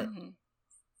it's not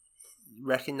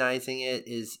recognizing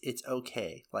it's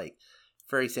okay. Like,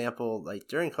 for example, like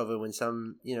during COVID, when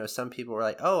some people were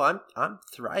like, oh, I'm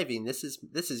thriving. This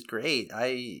is great.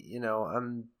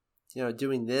 I'm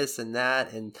doing this and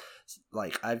that. And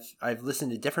like, I've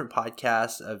listened to different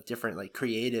podcasts of different like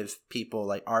creative people,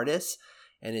 like artists.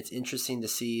 And it's interesting to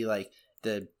see like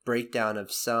the breakdown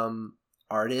of some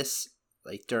artists,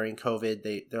 like during COVID,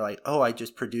 they're like, oh, I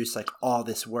just produced like all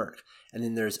this work. And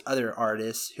then there's other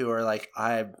artists who are like,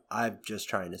 I'm just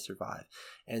trying to survive.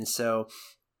 And so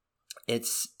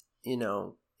it's,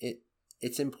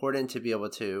 it's important to be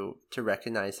able to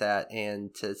recognize that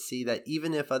and to see that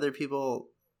even if other people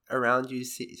around you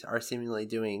are seemingly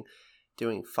doing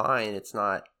fine, it's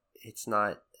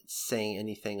not saying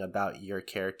anything about your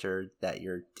character that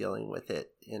you're dealing with it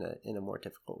in a more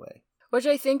difficult way. Which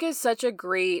I think is such a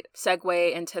great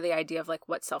segue into the idea of like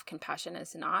what self-compassion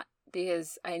is not,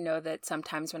 because I know that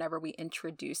sometimes whenever we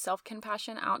introduce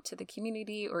self-compassion out to the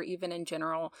community or even in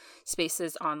general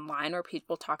spaces online where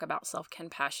people talk about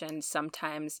self-compassion,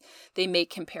 sometimes they make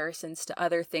comparisons to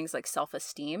other things like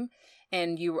self-esteem.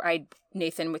 And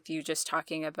Nathan, with you just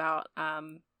talking about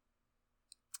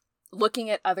looking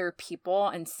at other people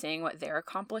and seeing what they're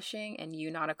accomplishing and you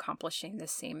not accomplishing the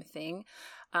same thing.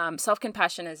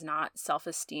 Self-compassion is not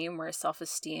self-esteem, whereas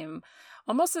self-esteem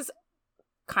almost is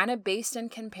kind of based in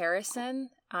comparison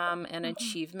and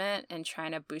achievement and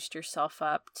trying to boost yourself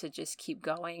up to just keep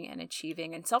going and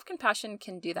achieving. And self-compassion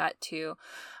can do that too.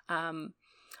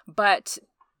 But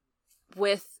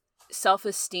with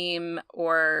self-esteem,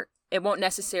 or it won't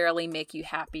necessarily make you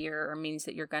happier or means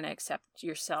that you're going to accept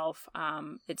yourself.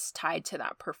 It's tied to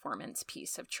that performance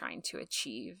piece of trying to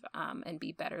achieve and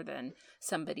be better than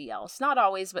somebody else. Not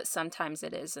always, but sometimes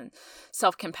it is. And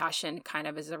self-compassion kind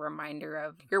of is a reminder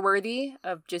of you're worthy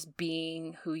of just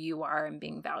being who you are and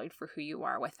being valued for who you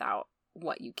are without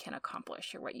what you can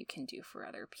accomplish or what you can do for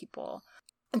other people.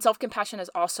 And self-compassion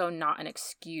is also not an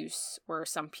excuse, where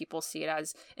some people see it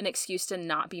as an excuse to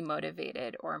not be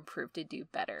motivated or improve to do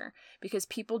better. Because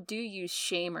people do use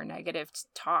shame or negative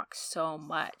talk so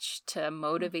much to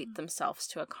motivate themselves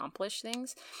to accomplish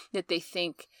things that they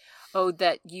think, oh,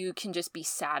 that you can just be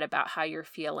sad about how you're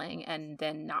feeling and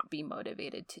then not be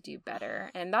motivated to do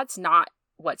better. And that's not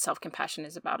what self-compassion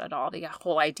is about at all. The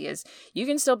whole idea is you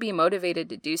can still be motivated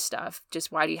to do stuff.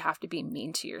 Just why do you have to be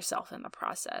mean to yourself in the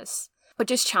process? Which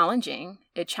is challenging.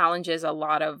 It challenges a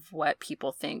lot of what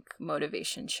people think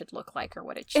motivation should look like or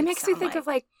what it should. It makes me think of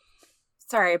like,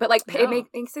 sorry, but like it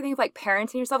makes me think of like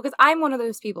parenting yourself, because I'm one of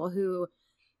those people who,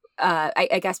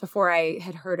 I guess before I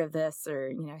had heard of this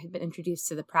or had been introduced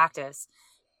to the practice,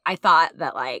 I thought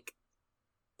that like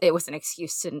it was an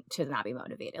excuse to not be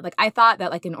motivated. Like I thought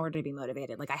that like in order to be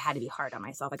motivated, like I had to be hard on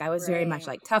myself. Like I was very much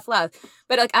like tough love,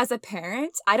 but like as a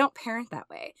parent, I don't parent that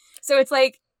way. So it's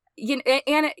like.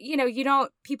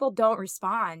 People don't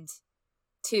respond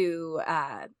to,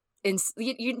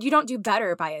 you don't do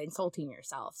better by insulting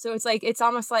yourself. So it's like, it's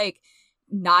almost like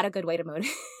not a good way to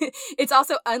motivate. It's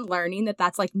also unlearning that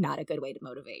that's like not a good way to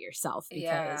motivate yourself,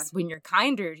 because when you're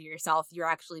kinder to yourself, you're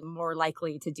actually more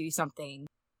likely to do something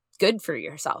good for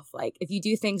yourself. Like if you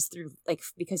do things through like,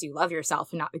 because you love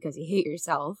yourself and not because you hate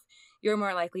yourself, you're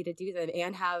more likely to do them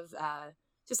and have,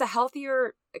 just a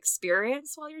healthier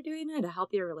experience while you're doing it, a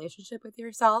healthier relationship with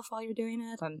yourself while you're doing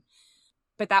it.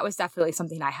 But that was definitely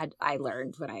something I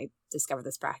learned when I discovered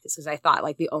this practice, because I thought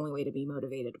like the only way to be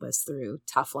motivated was through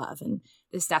tough love. And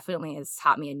this definitely has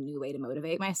taught me a new way to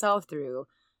motivate myself, through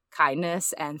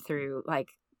kindness and through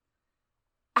like,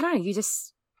 I don't know, you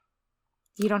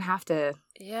don't have to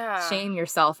shame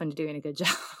yourself into doing a good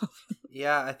job.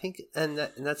 Yeah, I think, and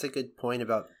that's a good point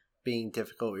about being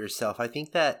difficult with yourself. I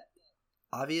think that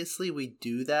obviously we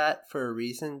do that for a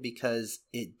reason, because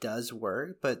it does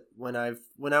work. But when I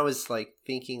was like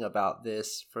thinking about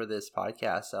this for this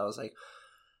podcast, I was like,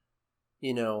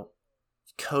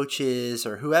 coaches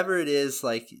or whoever it is,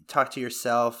 like talk to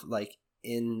yourself like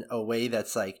in a way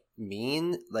that's like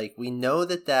mean. Like we know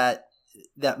that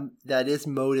is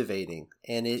motivating,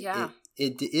 and it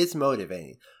is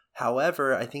motivating.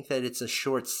 However, I think that it's a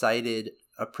short-sighted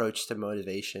approach to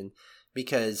motivation,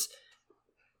 because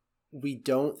we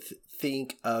don't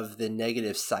think of the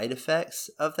negative side effects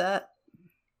of that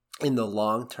in the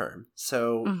long term.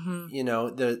 So, you know,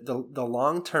 the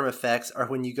long-term effects are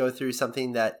when you go through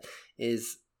something that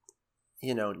is,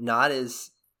 you know, not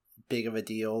as big of a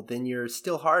deal, then you're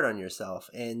still hard on yourself,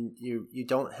 and you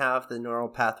don't have the neural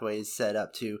pathways set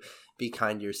up to be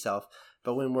kind to yourself.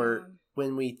 But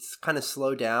when we kind of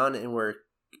slow down and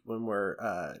when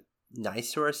we're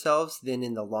nice to ourselves, then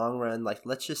in the long run, like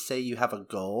let's just say you have a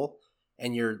goal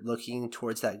and you're looking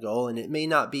towards that goal, and it may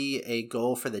not be a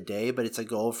goal for the day, but it's a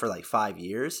goal for like 5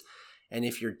 years. And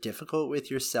if you're difficult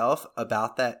with yourself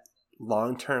about that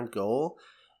long-term goal,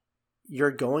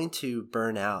 you're going to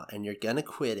burn out and you're going to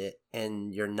quit it,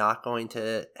 and you're not going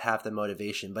to have the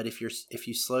motivation. But if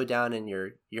you slow down and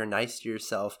you're nice to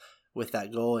yourself with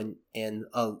that goal, and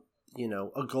you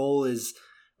know, a goal is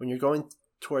when you're going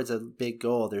towards a big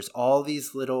goal, there's all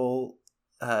these little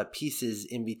pieces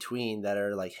in between that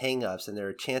are like hang-ups, and there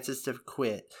are chances to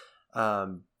quit.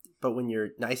 But when you're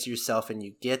nice to yourself and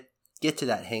you get to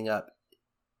that hang-up,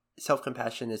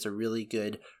 self-compassion is a really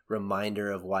good reminder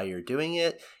of why you're doing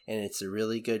it, and it's a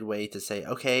really good way to say,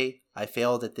 okay, I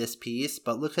failed at this piece,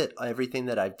 but look at everything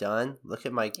that I've done. Look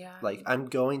at my like I'm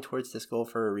going towards this goal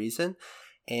for a reason.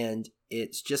 And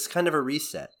it's just kind of a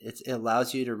reset. It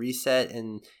allows you to reset,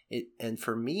 and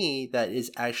for me, that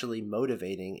is actually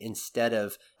motivating instead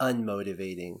of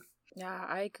unmotivating. Yeah,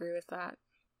 I agree with that.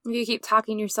 If you keep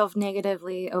talking yourself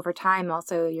negatively over time,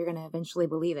 also you're going to eventually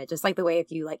believe it. Just like the way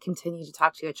if you like continue to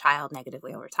talk to a child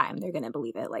negatively over time, they're going to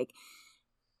believe it. Like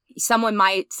someone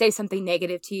might say something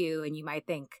negative to you, and you might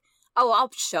think, "Oh,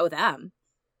 I'll show them,"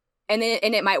 and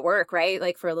it might work, right?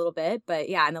 Like for a little bit, but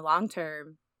yeah, in the long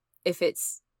term, if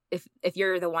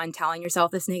you're the one telling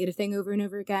yourself this negative thing over and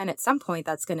over again, at some point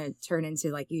that's going to turn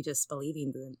into like you just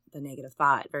believing the negative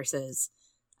thought versus,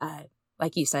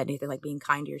 like you said, Nathan, like being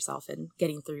kind to yourself and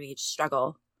getting through each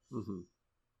struggle. Mm-hmm.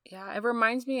 Yeah, it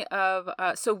reminds me of,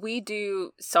 so we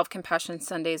do Self-Compassion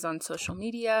Sundays on social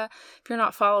media. If you're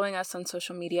not following us on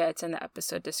social media, it's in the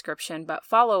episode description, but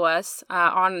follow us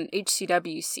on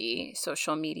HCWC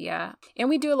social media. And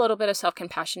we do a little bit of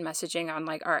self-compassion messaging on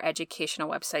like our educational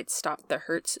website, Stop the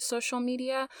Hurts social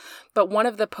media. But one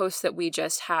of the posts that we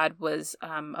just had was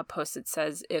a post that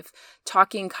says, if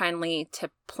talking kindly to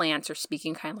plants or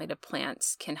speaking kindly to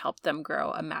plants can help them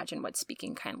grow, imagine what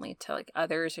speaking kindly to like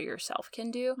others or yourself can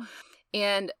do.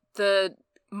 And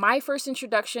my first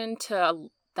introduction to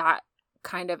that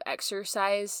kind of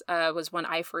exercise was when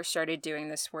I first started doing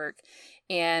this work,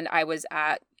 and I was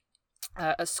at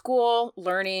a school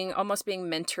learning, almost being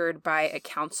mentored by a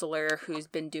counselor who's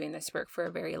been doing this work for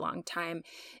a very long time.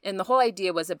 And the whole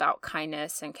idea was about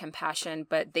kindness and compassion,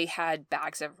 but they had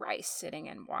bags of rice sitting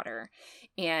in water.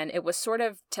 And it was sort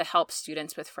of to help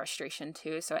students with frustration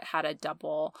too. So it had a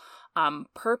double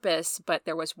purpose, but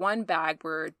there was one bag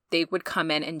where they would come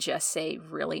in and just say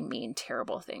really mean,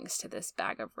 terrible things to this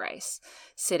bag of rice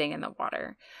sitting in the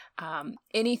water.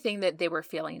 Anything that they were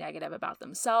feeling negative about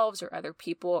themselves or other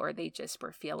people, or they just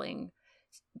were feeling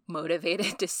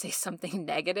motivated to say something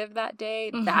negative that day,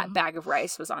 that bag of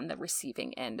rice was on the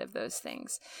receiving end of those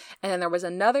things. And then there was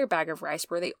another bag of rice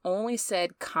where they only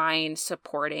said kind,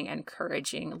 supporting,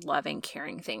 encouraging, loving,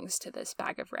 caring things to this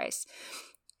bag of rice.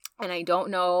 And I don't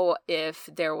know if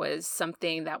there was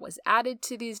something that was added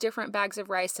to these different bags of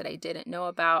rice that I didn't know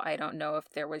about. I don't know if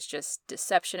there was just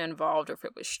deception involved or if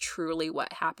it was truly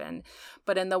what happened.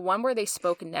 But in the one where they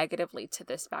spoke negatively to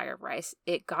this bag of rice,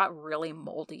 it got really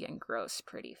moldy and gross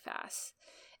pretty fast.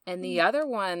 And the other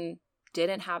one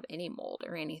didn't have any mold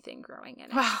or anything growing in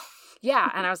it. Wow.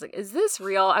 Yeah. And I was like, is this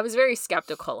real? I was very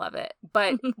skeptical of it.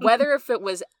 But whether if it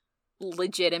was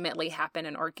legitimately happen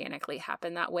and organically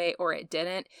happen that way or it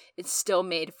didn't, it still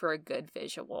made for a good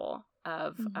visual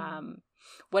of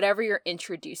whatever you're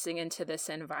introducing into this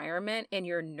environment, and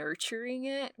you're nurturing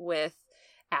it with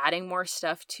adding more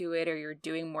stuff to it, or you're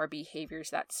doing more behaviors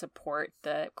that support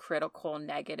the critical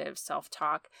negative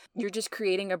self-talk. You're just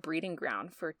creating a breeding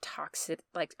ground for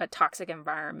a toxic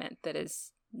environment that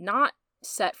is not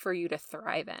set for you to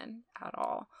thrive in at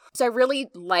all. So I really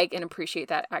like and appreciate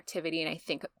that activity, and I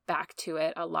think back to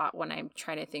it a lot when I'm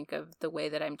trying to think of the way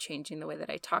that I'm changing the way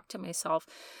that I talk to myself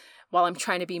while I'm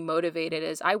trying to be motivated.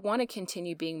 Is I want to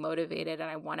continue being motivated and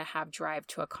I want to have drive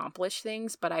to accomplish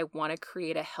things, but I want to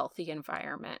create a healthy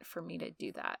environment for me to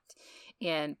do that.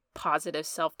 And positive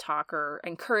self-talk or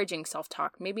encouraging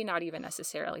self-talk, maybe not even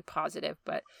necessarily positive,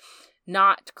 but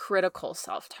not critical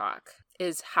self-talk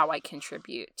is how I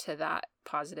contribute to that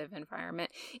positive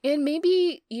environment. And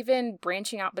maybe even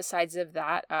branching out besides of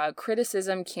that,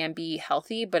 criticism can be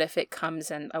healthy, but if it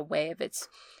comes in a way of it's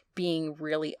being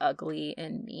really ugly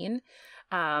and mean.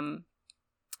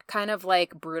 Kind of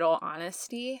like brutal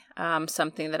honesty.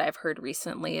 Something that I've heard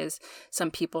recently is some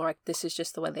people are like, this is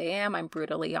just the way they am. I'm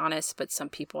brutally honest. But some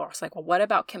people are like, well, what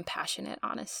about compassionate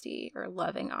honesty or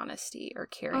loving honesty or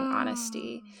caring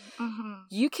honesty? Mm-hmm.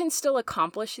 You can still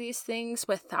accomplish these things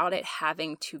without it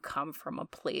having to come from a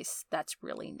place that's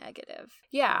really negative.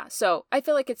 Yeah. So I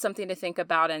feel like it's something to think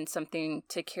about and something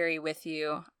to carry with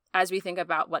you as we think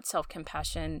about what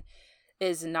self-compassion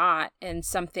is not, and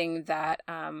something that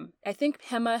I think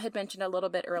Hema had mentioned a little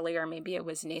bit earlier, maybe it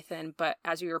was Nathan, but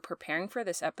as we were preparing for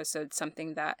this episode,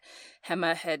 something that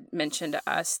Hema had mentioned to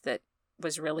us that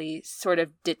was really sort of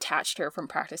detached her from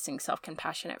practicing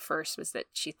self-compassion at first was that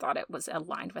she thought it was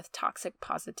aligned with toxic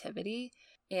positivity.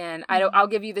 And I'll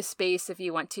give you the space if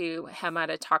you want to, Hema,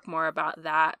 to talk more about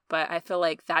that. But I feel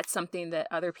like that's something that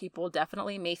other people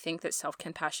definitely may think that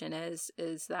self-compassion is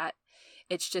that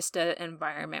it's just an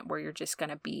environment where you're just going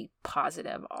to be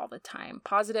positive all the time.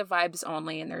 Positive vibes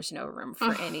only, and there's no room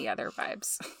for any other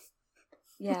vibes.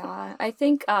 Yeah, I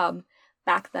think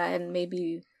back then,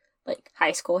 maybe like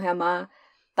high school Hema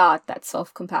thought that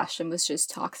self-compassion was just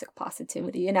toxic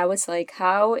positivity. And I was like,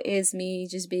 how is me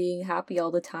just being happy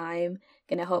all the time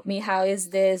gonna help me? How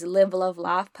is this live, love,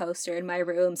 laugh poster in my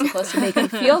room supposed to make me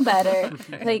feel better?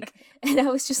 Like, and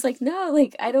I was just like, no,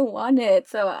 like, I don't want it.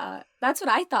 So that's what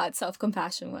I thought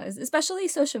self-compassion was, especially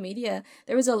social media.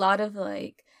 There was a lot of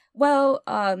like, well,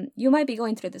 you might be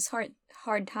going through this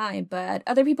hard time, but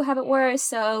other people have it worse.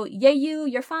 So yay,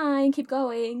 you're fine, keep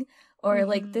going. Or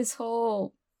like this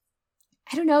whole,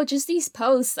 I don't know, just these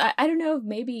posts. I don't know,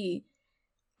 maybe,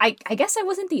 I guess I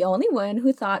wasn't the only one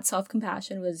who thought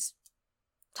self-compassion was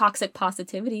toxic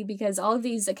positivity, because all of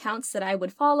these accounts that I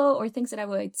would follow or things that I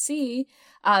would see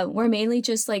were mainly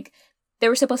just like, they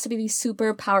were supposed to be these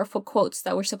super powerful quotes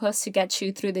that were supposed to get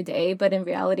you through the day, but in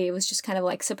reality it was just kind of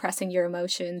like suppressing your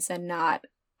emotions and not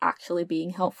actually being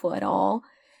helpful at all,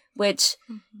 which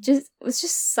just was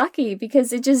just sucky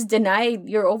because it just denied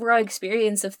your overall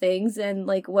experience of things and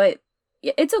like what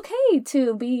it's okay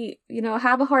to be,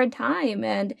 have a hard time,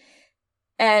 and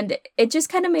it just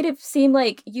kind of made it seem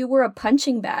like you were a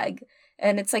punching bag.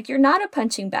 And it's like, you're not a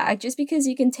punching bag. Just because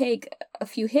you can take a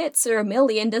few hits or a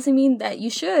million doesn't mean that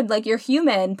you should. Like, you're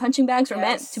human. Punching bags were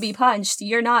meant to be punched.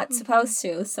 You're not supposed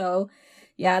to. So,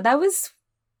 yeah, that was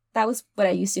what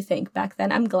I used to think back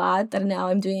then. I'm glad that now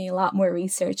I'm doing a lot more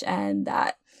research and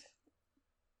that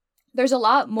there's a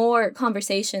lot more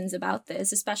conversations about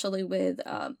this, especially with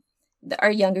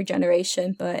our younger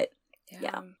generation. But,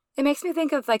 yeah. It makes me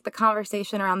think of, like, the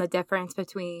conversation around the difference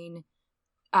between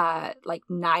like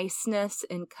niceness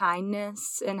and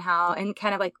kindness, and how, and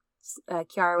kind of like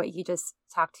Kiara, what you just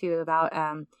talked to about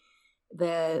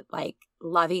the like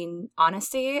loving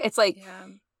honesty. It's like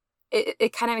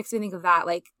it kind of makes me think of that,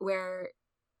 like, where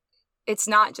it's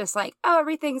not just like, oh,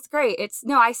 everything's great. It's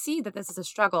no, I see that this is a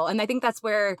struggle, and I think that's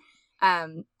where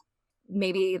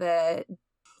maybe the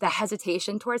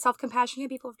hesitation towards self-compassion can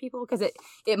be for people, because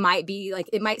it might be like,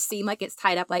 it might seem like it's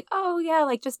tied up like, oh yeah,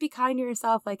 like just be kind to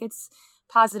yourself, like it's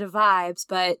positive vibes,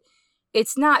 but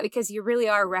it's not, because you really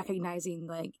are recognizing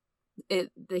like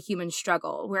the human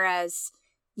struggle. Whereas,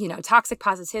 toxic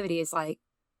positivity is like,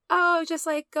 oh, just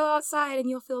like go outside and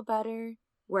you'll feel better.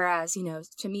 Whereas,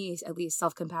 to me, at least,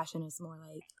 self-compassion is more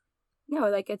like, no,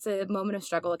 like it's a moment of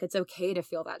struggle. Like it's okay to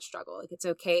feel that struggle. Like it's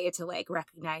okay to like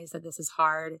recognize that this is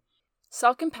hard.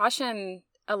 Self-compassion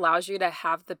allows you to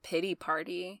have the pity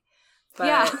party.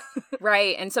 But,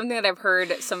 right. And something that I've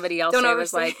heard somebody else say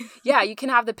was like, yeah, you can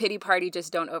have the pity party,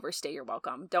 just don't overstay your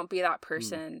welcome. Don't be that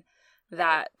person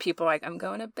that people are like, I'm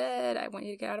going to bed, I want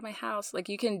you to get out of my house. Like,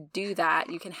 you can do that.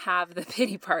 You can have the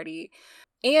pity party.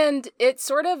 And it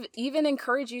sort of even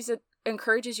encourages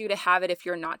you to have it if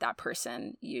you're not that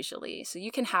person usually. So you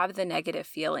can have the negative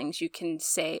feelings. You can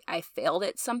say, I failed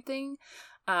at something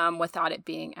without it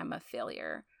being, I'm a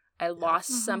failure. I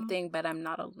lost something, but I'm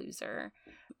not a loser.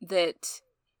 That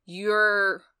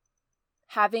you're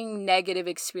having negative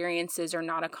experiences or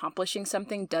not accomplishing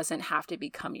something doesn't have to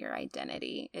become your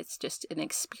identity. It's just an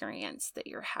experience that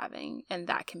you're having. And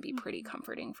that can be pretty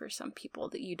comforting for some people,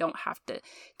 that you don't have to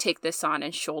take this on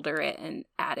and shoulder it and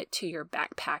add it to your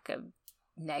backpack of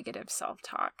negative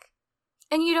self-talk.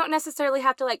 And you don't necessarily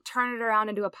have to like turn it around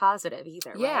into a positive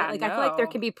either, right? Yeah, like I feel like there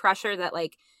can be pressure that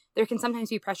like, there can sometimes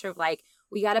be pressure of like,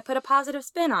 we got to put a positive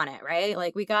spin on it, right?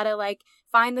 Like we got to like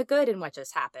find the good in what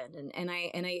just happened. And I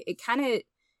it kind of,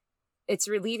 it's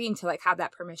relieving to like have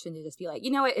that permission to just be like,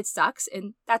 you know what, it sucks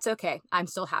and that's okay. I'm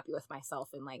still happy with myself,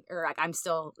 and like, or like I'm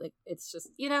still like, it's just,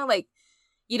 like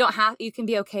you can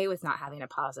be okay with not having a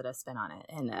positive spin on it.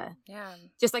 And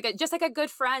just like a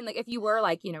good friend, like if you were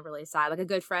like, really sad, like a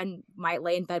good friend might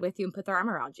lay in bed with you and put their arm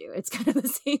around you. It's kind of the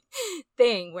same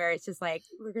thing where it's just like,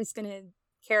 we're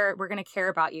going to care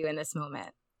about you in this moment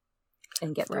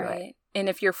and get through it. And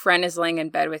if your friend is laying in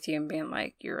bed with you and being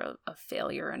like, you're a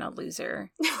failure and a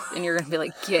loser, and you're going to be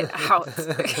like, get out.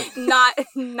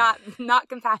 not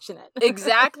compassionate.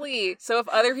 Exactly. So if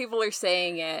other people are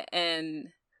saying it and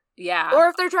or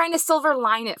if they're trying to silver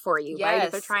line it for you, right?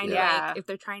 If they're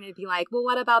trying to be like, well,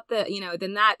 what about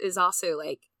then that is also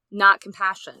like not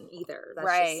compassion either.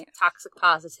 That's just toxic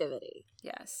positivity.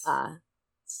 Yes.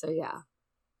 So yeah.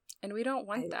 And we don't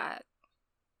want that.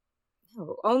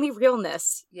 No, only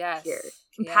realness. Yes. Here.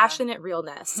 Compassionate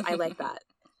realness. I like that.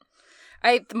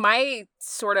 My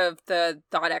sort of the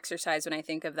thought exercise when I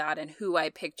think of that and who I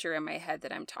picture in my head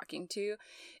that I'm talking to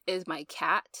is my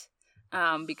cat.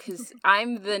 Because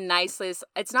I'm the nicest.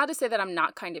 It's not to say that I'm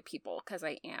not kind to people, because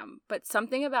I am, but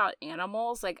something about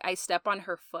animals, like I step on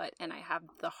her foot and I have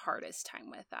the hardest time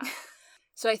with that.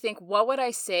 So I think, what would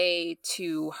I say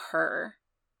to her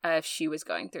if she was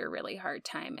going through a really hard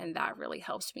time? And that really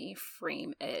helps me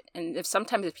frame it. And if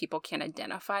people can't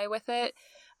identify with it,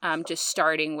 just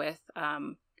starting with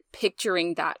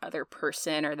picturing that other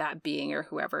person or that being or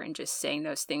whoever and just saying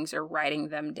those things or writing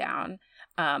them down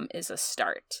is a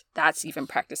start. That's even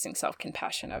practicing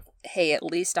self-compassion of, hey, at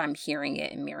least I'm hearing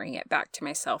it and mirroring it back to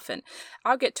myself. And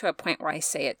I'll get to a point where I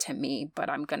say it to me, but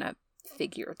I'm going to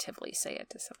figuratively say it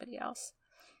to somebody else.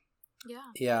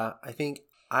 Yeah, I think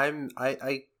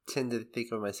I tend to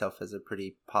think of myself as a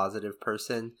pretty positive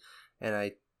person, and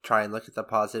I try and look at the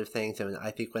positive things. And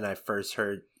I think when I first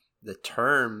heard the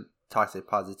term toxic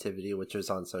positivity, which was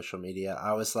on social media,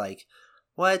 I was like,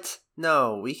 what?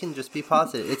 No, we can just be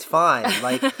positive. It's fine.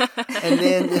 Like, and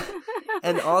then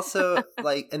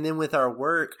with our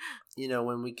work,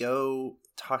 when we go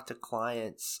talk to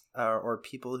clients or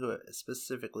people who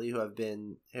specifically who have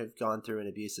gone through an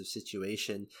abusive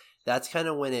situation, that's kind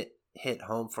of when it hit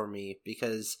home for me,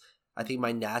 because I think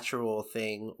my natural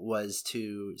thing was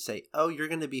to say, oh, you're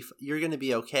going to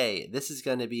be okay. This is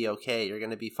going to be okay. You're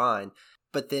going to be fine.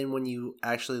 But then when you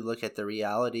actually look at the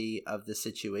reality of the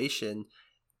situation,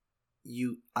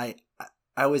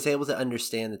 I was able to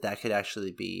understand that could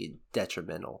actually be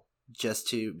detrimental,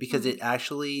 because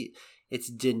it's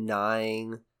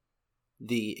denying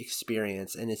the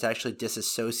experience, and it's actually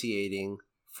disassociating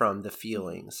from the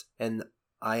feelings. And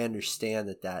I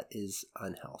understand that is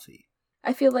unhealthy.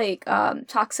 I feel like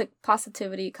toxic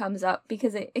positivity comes up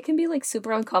because it can be like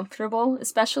super uncomfortable,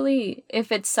 especially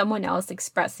if it's someone else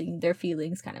expressing their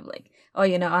feelings, kind of like, oh,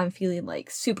 I'm feeling like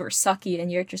super sucky,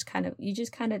 and you just kind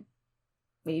of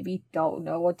maybe don't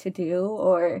know what to do,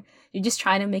 or you're just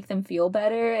trying to make them feel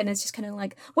better, and it's just kind of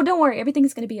like, well, don't worry,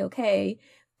 everything's going to be okay.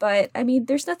 But I mean,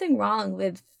 there's nothing wrong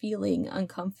with feeling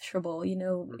uncomfortable,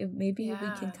 maybe we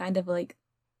can kind of like,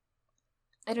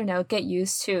 I don't know, get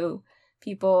used to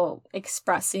people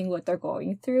expressing what they're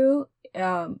going through.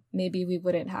 Maybe we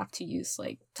wouldn't have to use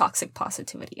like toxic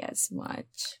positivity as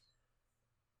much.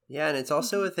 Yeah, and it's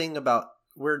also a thing about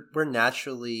we're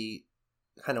naturally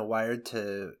kind of wired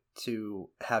to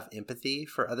have empathy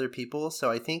for other people. So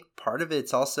I think part of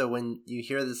it's also when you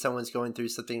hear that someone's going through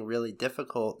something really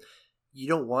difficult, you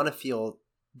don't want to feel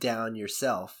down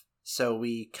yourself. So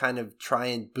we kind of try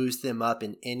and boost them up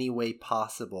in any way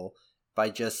possible by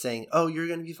just saying, oh, you're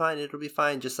going to be fine. It'll be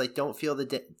fine. Just like, don't feel the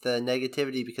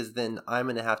negativity, because then I'm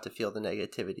going to have to feel the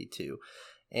negativity too.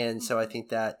 And so I think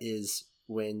that is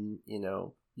when,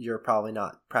 you're probably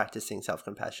not practicing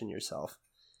self-compassion yourself.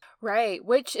 Right.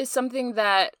 Which is something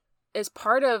that is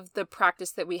part of the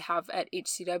practice that we have at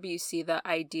HCWC. The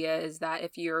idea is that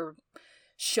if you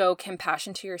show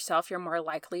compassion to yourself, you're more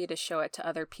likely to show it to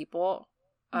other people.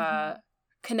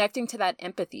 Connecting to that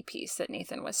empathy piece that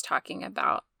Nathan was talking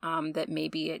about, that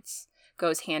maybe it's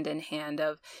goes hand in hand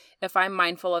of, if I'm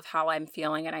mindful of how I'm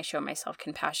feeling and I show myself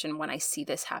compassion when I see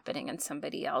this happening in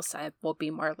somebody else, I will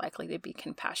be more likely to be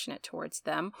compassionate towards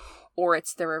them. Or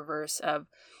it's the reverse of,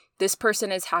 this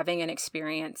person is having an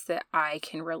experience that I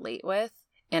can relate with,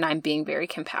 and I'm being very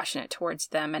compassionate towards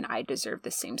them, and I deserve the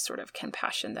same sort of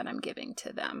compassion that I'm giving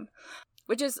to them.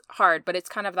 Which is hard, but it's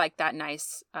kind of like that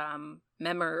nice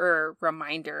memory or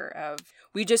reminder of,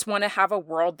 we just want to have a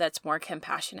world that's more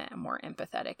compassionate and more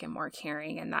empathetic and more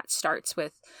caring. And that starts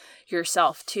with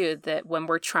yourself too, that when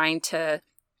we're trying to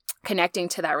connecting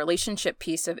to that relationship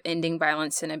piece of ending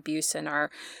violence and abuse in our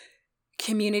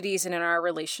communities and in our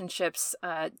relationships,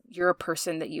 you're a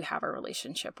person that you have a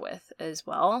relationship with as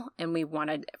well. And we want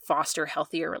to foster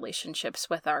healthier relationships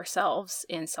with ourselves,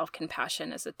 and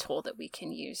self-compassion is a tool that we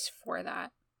can use for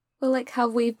that. Well, like how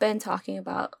we've been talking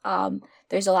about,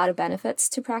 there's a lot of benefits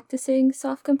to practicing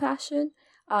self-compassion.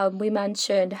 We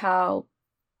mentioned how,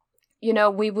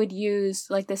 we would use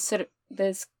like this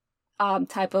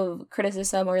type of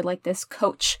criticism or like this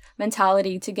coach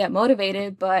mentality to get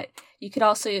motivated, but you could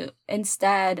also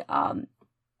instead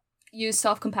use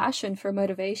self-compassion for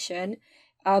motivation.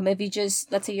 If you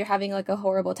just, let's say you're having like a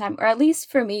horrible time, or at least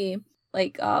for me,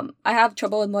 like I have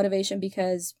trouble with motivation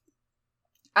because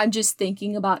I'm just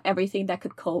thinking about everything that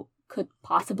could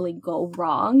possibly go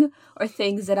wrong, or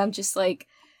things that I'm just like,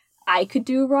 I could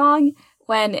do wrong,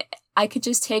 when I could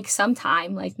just take some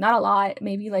time, like not a lot,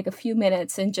 maybe like a few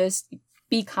minutes, and just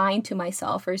be kind to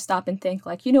myself, or stop and think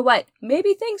like, you know what,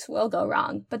 maybe things will go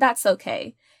wrong, but that's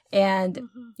okay. And,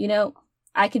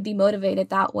 I could be motivated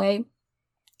that way.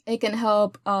 It can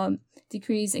help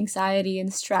decrease anxiety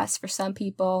and stress for some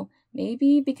people.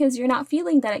 Maybe because you're not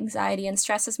feeling that anxiety and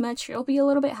stress as much, you'll be a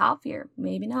little bit happier.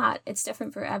 Maybe not. It's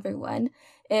different for everyone.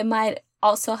 It might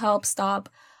also help stop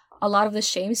a lot of the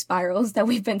shame spirals that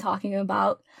we've been talking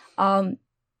about. But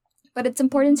it's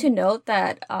important to note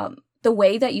that the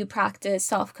way that you practice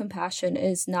self-compassion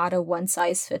is not a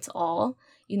one-size-fits-all.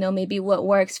 Maybe what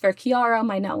works for Kiara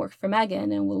might not work for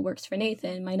Megan, and what works for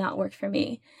Nathan might not work for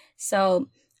me. So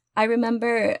I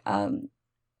remember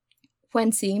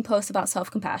when seeing posts about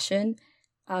self-compassion,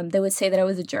 they would say that it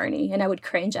was a journey, and I would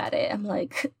cringe at it. I'm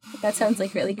like, that sounds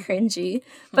like really cringy,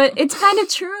 but it's kind of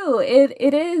true.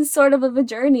 It is sort of a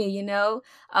journey,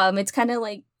 it's kind of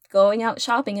like going out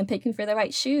shopping and picking for the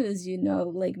right shoes,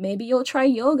 like maybe you'll try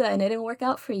yoga and it didn't work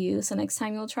out for you, so next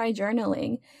time you'll try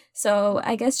journaling. So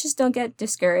I guess just don't get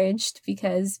discouraged,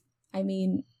 because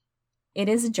it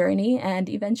is a journey and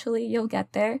eventually you'll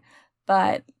get there.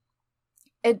 But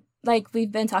like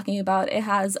we've been talking about, it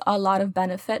has a lot of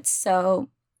benefits. So,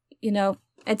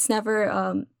 it's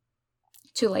never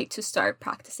too late to start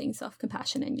practicing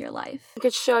self-compassion in your life. You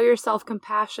could show your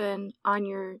self-compassion on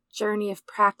your journey of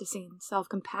practicing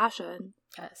self-compassion.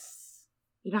 Yes.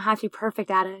 You don't have to be perfect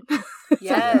at it.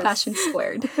 Yes. Self-compassion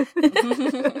squared.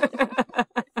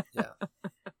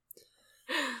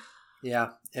 Yeah.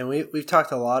 And we've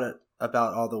talked a lot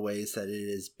about all the ways that it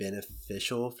is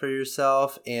beneficial for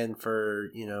yourself and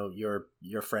for,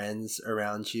 your friends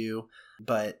around you.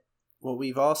 But what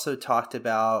we've also talked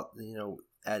about,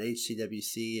 at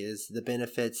HCWC is the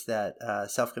benefits that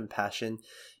self-compassion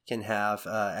can have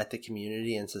at the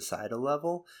community and societal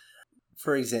level.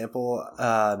 For example,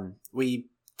 we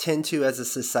tend to, as a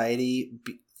society,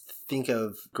 think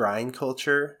of grind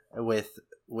culture with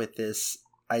this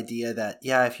idea that,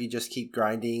 if you just keep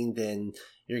grinding, then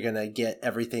you're going to get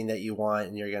everything that you want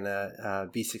and you're going to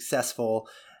be successful.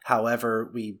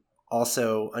 However, we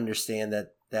also understand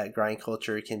that grind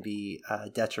culture can be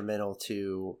detrimental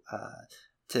to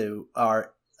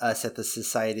us at the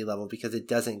society level, because it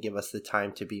doesn't give us the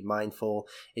time to be mindful.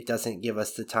 It doesn't give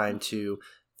us the time to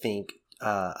think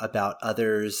about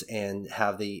others and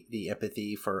have the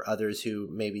empathy for others who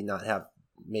maybe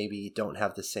don't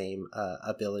have the same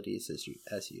abilities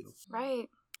as you. Right.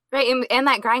 And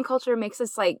that grind culture makes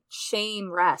us like shame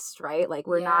rest, right? Like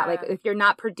we're not, like, if you're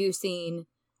not producing,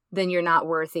 then you're not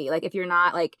worthy. Like if you're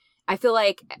not, like, I feel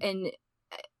like, and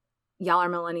y'all are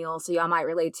millennials, so y'all might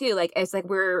relate too. Like, it's like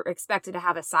we're expected to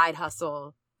have a side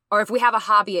hustle, or if we have a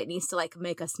hobby, it needs to like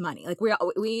make us money. Like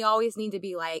we always need to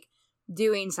be like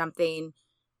doing something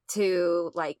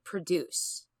to like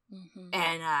produce. Mm-hmm.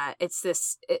 And it's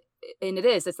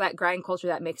that grind culture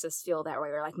that makes us feel that way,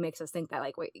 or like makes us think that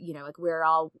like like we're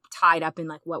all tied up in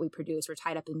like what we produce, we're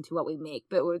tied up into what we make.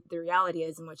 But the reality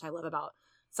is, and which I love about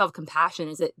self-compassion,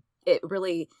 is it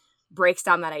really breaks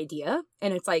down that idea.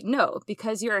 And it's like, no,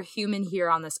 because you're a human here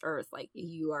on this earth, like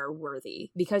you are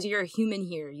worthy. Because you're a human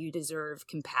here, you deserve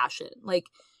compassion. Like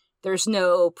there's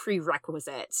no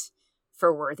prerequisite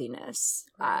for worthiness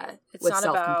it's with not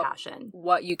self-compassion. About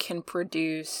what you can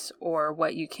produce or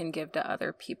what you can give to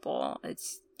other people.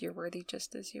 It's you're worthy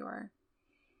just as you are.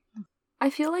 I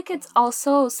feel like it's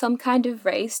also some kind of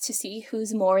race to see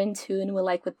who's more in tune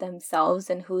with themselves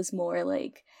and who's more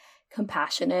like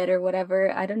compassionate or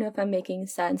whatever. I don't know if I'm making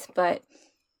sense, but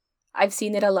I've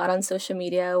seen it a lot on social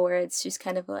media where it's just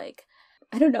kind of like,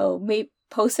 I don't know,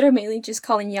 posts that are mainly just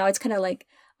calling you out. It's kind of like,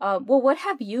 well, what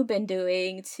have you been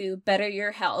doing to better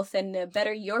your health and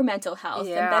better your mental health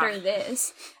and better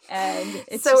this? And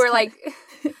it's so we're like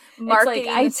marketing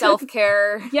like,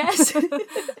 self-care. Yes.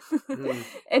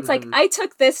 It's like, I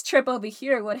took this trip over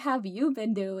here. What have you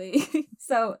been doing?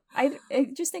 So I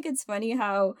just think it's funny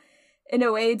how, in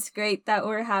a way, it's great that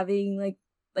we're having like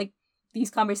these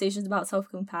conversations about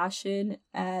self-compassion,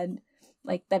 and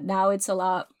like that now it's a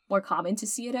lot more common to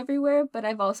see it everywhere. But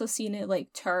I've also seen it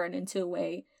like turn into a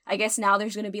way, I guess now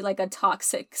there's going to be like a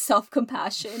toxic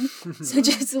self-compassion. So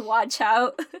just watch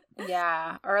out.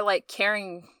 Yeah. Or like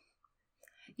caring.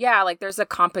 Yeah, like there's a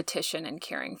competition in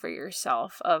caring for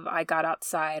yourself of I got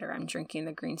outside, or I'm drinking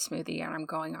the green smoothie, and I'm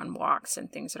going on walks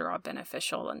and things that are all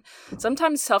beneficial. And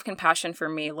sometimes self-compassion for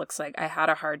me looks like I had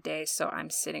a hard day, so I'm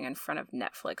sitting in front of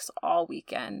Netflix all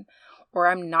weekend, or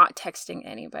I'm not texting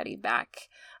anybody back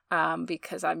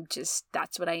because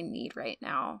that's what I need right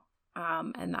now.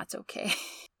 And that's okay.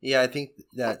 Yeah, I think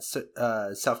that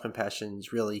self-compassion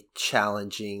is really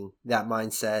challenging that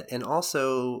mindset. And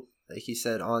also, like you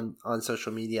said, on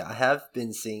social media, I have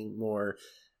been seeing more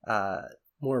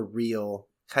real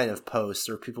kind of posts,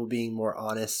 or people being more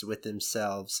honest with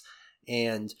themselves,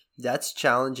 and that's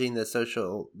challenging the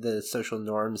social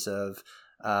norms of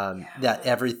that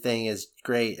everything is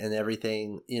great and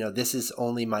everything, this is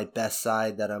only my best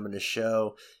side that I'm going to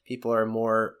show. People are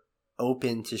more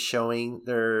open to showing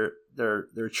their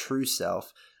true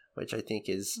self, which I think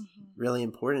is really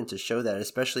important to show that,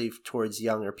 especially towards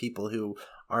younger people who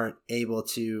aren't able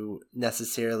to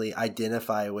necessarily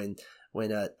identify when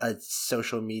a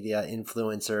social media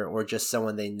influencer or just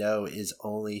someone they know is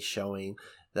only showing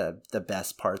the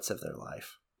best parts of their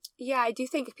life. Yeah, I do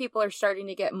think people are starting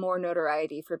to get more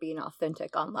notoriety for being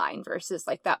authentic online versus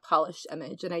like that polished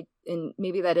image. And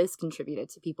maybe that is contributed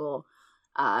to people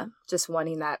just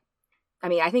wanting that. I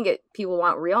mean, I think people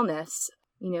want realness,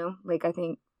 like I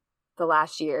think the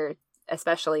last year,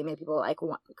 especially, maybe people like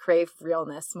crave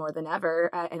realness more than ever,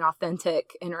 and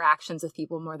authentic interactions with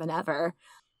people more than ever.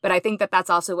 But I think that that's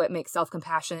also what makes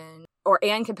self-compassion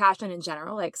and compassion in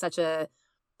general like such a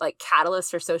like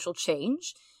catalyst for social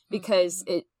change, because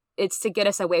it's to get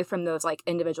us away from those like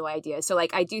individual ideas. So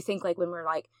like I do think like when we're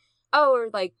like, oh, or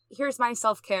like here's my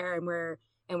self-care, and we're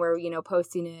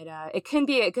posting it, it could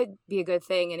be a good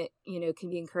thing, and it can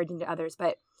be encouraging to others,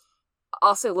 but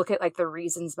also look at like the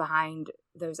reasons behind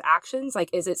those actions. Like,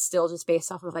 is it still just based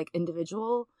off of like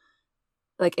individualism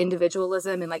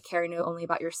and like caring only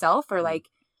about yourself, or like,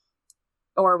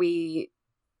 or are we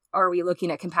looking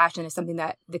at compassion as something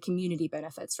that the community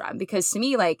benefits from? Because to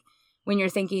me, like when you're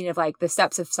thinking of like the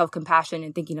steps of self-compassion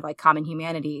and thinking of like common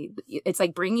humanity, it's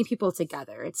like bringing people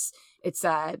together. It's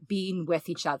being with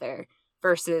each other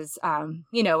versus,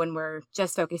 when we're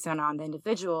just focusing on the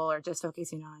individual, or just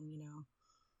focusing on,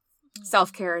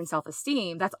 self-care and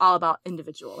self-esteem. That's all about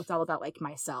individual. It's all about like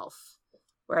myself,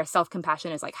 whereas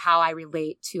self-compassion is like how I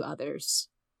relate to others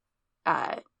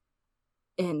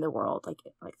in the world,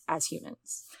 like as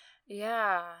humans.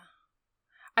 Yeah.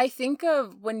 I think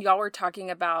of when y'all were talking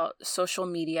about social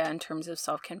media in terms of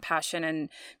self-compassion, and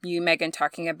you, Megan,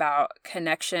 talking about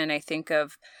connection, I think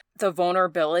of the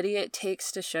vulnerability it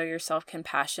takes to show your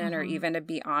self-compassion, or even to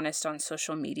be honest on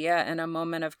social media in a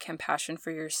moment of compassion for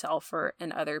yourself or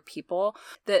in other people.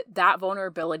 That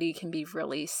vulnerability can be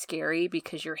really scary,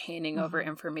 because you're handing over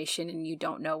information and you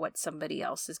don't know what somebody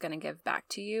else is going to give back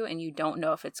to you, and you don't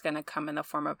know if it's going to come in the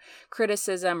form of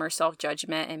criticism or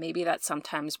self-judgment. And maybe that's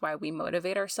sometimes why we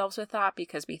motivate ourselves with that,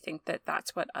 because we think that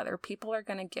that's what other people are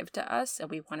going to give to us, and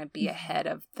we want to be ahead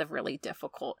of the really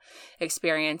difficult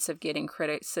experience of getting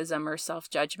criticism or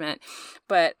self-judgment.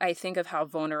 But I think of how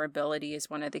vulnerability is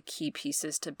one of the key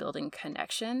pieces to building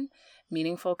connection,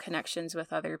 meaningful connections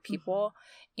with other people.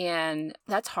 And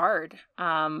that's hard,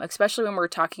 especially when we're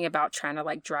talking about trying to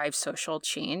like drive social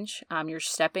change. You're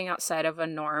stepping outside of a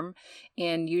norm,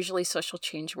 and usually social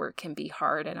change work can be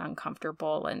hard and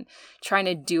uncomfortable, and trying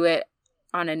to do it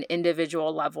on an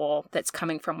individual level that's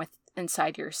coming from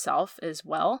inside yourself as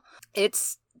well.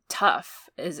 It's tough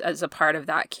as a part of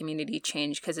that community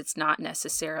change, because it's not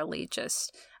necessarily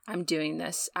just I'm doing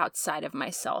this outside of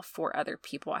myself for other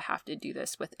people. I have to do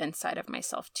this inside of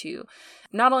myself too,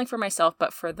 not only for myself,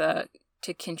 but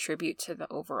to contribute to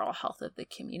the overall health of the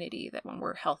community. That when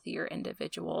we're healthier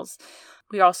individuals,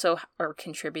 we also are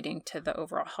contributing to the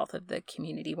overall health of the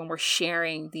community when we're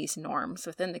sharing these norms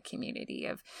within the community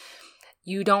of,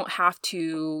 you don't have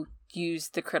to use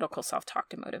the critical self-talk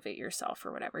to motivate yourself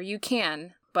or whatever. You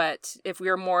can, But if we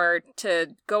were more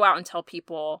to go out and tell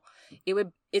people,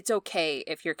 it's okay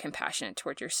if you're compassionate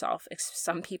towards yourself.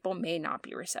 Some people may not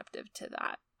be receptive to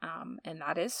that. And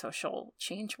that is social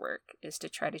change work, is to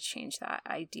try to change that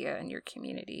idea in your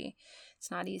community.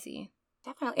 It's not easy.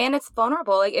 Definitely. And it's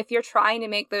vulnerable. Like if you're trying to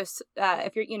make those,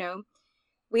 if you're,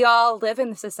 we all live in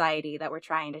the society that we're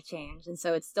trying to change. And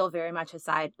so it's still very much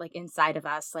inside of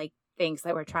us, like things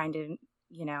that we're trying to,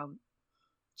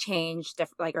 change,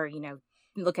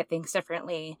 look at things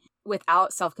differently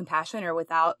without self-compassion or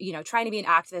without, trying to be an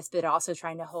activist, but also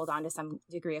trying to hold on to some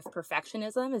degree of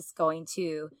perfectionism is going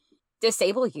to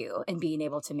disable you in being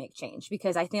able to make change.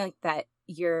 Because I think that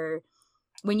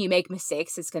when you make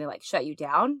mistakes, it's going to shut you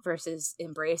down versus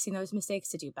embracing those mistakes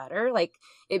to do better. Like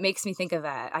it makes me think of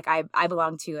I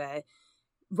belong to a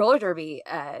roller derby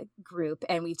group,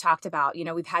 and we've talked about,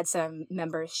 we've had some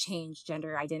members change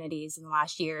gender identities in the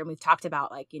last year. And we've talked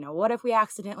about what if we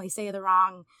accidentally say the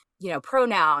wrong,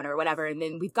 pronoun or whatever. And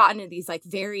then we've gotten into these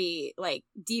very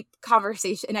deep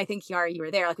conversation. And I think Kiara, you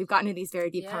were there. We've gotten into these very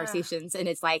deep conversations, and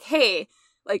it's hey,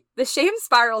 the shame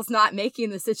spiral is not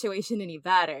making the situation any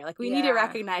better. We need to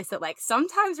recognize that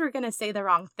sometimes we're going to say the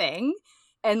wrong thing,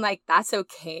 and that's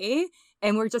okay.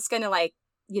 And we're just going to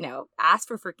ask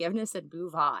for forgiveness and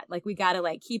move on. We got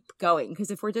to keep going.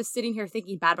 Because if we're just sitting here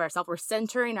thinking bad about ourselves, we're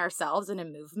centering ourselves in a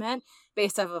movement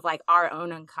based off of our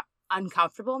own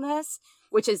uncomfortableness,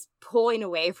 which is pulling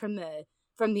away from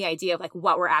the idea of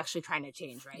what we're actually trying to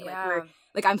change, right? Yeah.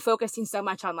 I'm focusing so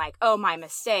much on oh, my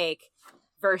mistake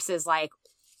versus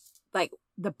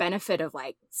the benefit of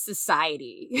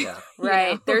society. Yeah.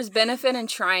 Right. There's benefit in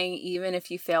trying even if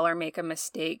you fail or make a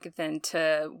mistake than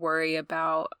to worry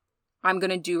about, I'm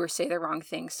going to do or say the wrong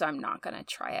thing, so I'm not going to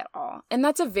try at all. And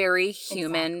that's a very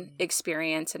human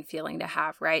experience and feeling to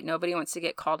have, right? Nobody wants to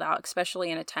get called out, especially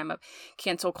in a time of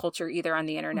cancel culture, either on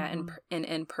the internet and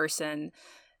in person.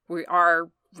 We are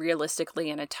realistically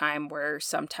in a time where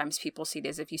sometimes people see it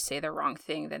as if you say the wrong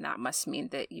thing, then that must mean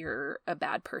that you're a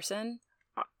bad person,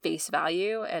 face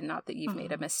value, and not that you've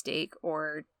made a mistake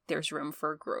or there's room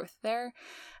for growth there.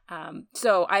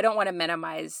 So I don't want to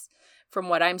minimize from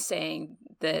what I'm saying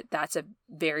that's a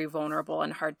very vulnerable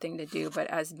and hard thing to do. But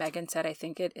as Megan said, I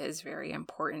think it is very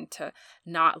important to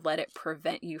not let it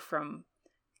prevent you from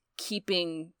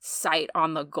keeping sight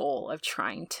on the goal of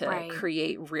trying to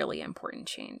create really important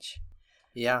change.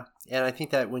 Yeah. And I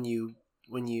think that when you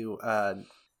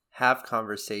have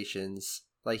conversations,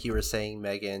 like you were saying,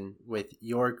 Megan, with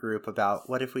your group about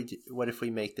what if we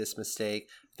make this mistake,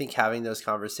 I think having those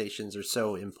conversations are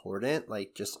so important,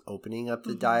 just opening up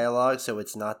the dialogue so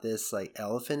it's not this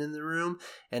elephant in the room.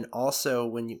 And also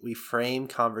when we frame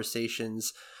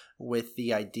conversations with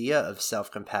the idea of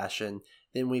self-compassion,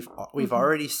 then we've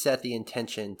already set the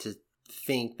intention to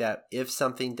think that if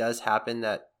something does happen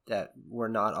that we're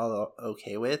not all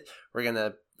okay with, we're going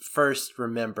to first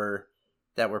remember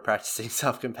that we're practicing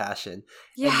self-compassion.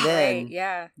 Yeah,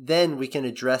 and then we can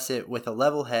address it with a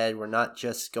level head. We're not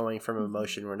just going from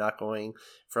emotion. We're not going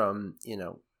from,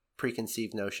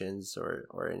 preconceived notions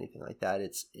or anything like that.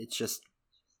 It's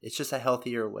just a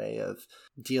healthier way of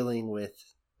dealing with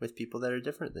people that are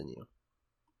different than you.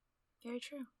 Very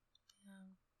true.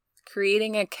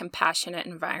 Creating a compassionate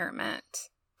environment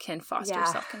can foster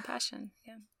self-compassion.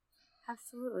 Yeah.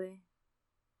 Absolutely.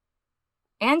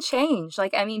 And change.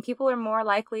 People are more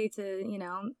likely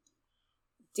to,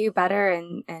 do better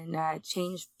and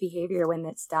change behavior when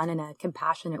it's done in a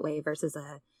compassionate way versus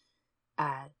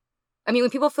when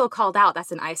people feel called out,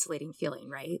 that's an isolating feeling,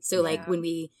 right? So when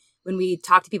we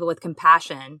talk to people with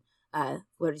compassion,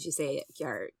 what did you say?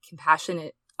 Your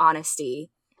compassionate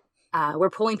honesty, we're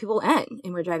pulling people in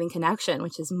and we're driving connection,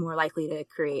 which is more likely to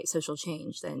create social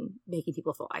change than making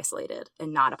people feel isolated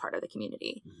and not a part of the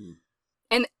community. Mm-hmm.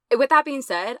 And with that being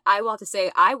said, I will have to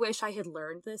say, I wish I had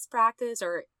learned this practice,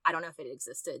 or I don't know if it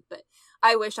existed, but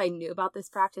I wish I knew about this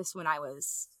practice when I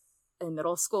was in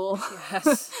middle school.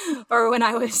 Yes. Or when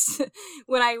I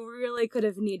really could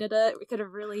have needed it. We could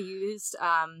have really used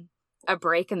a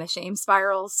break in the shame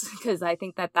spirals, because I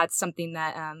think that's something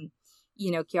that,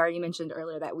 Kiara, you mentioned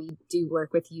earlier that we do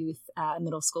work with youth,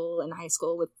 middle school and high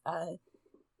school with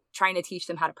trying to teach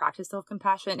them how to practice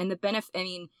self-compassion. And the benefit,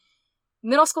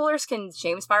 middle schoolers can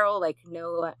shame spiral like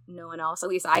no one else. At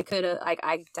least I could have.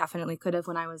 I definitely could have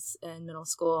when I was in middle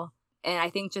school. And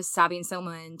I think just having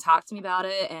someone talk to me about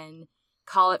it and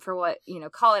call it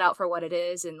out for what it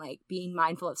is, and being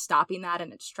mindful of stopping that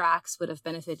in its tracks would have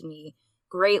benefited me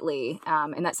greatly.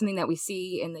 And that's something that we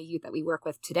see in the youth that we work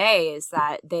with today, is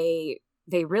that they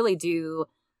really do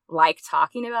like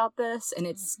talking about this. And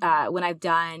it's when I've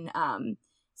done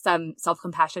some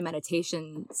self-compassion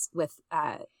meditations with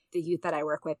the youth that I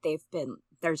work with,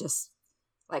 they're just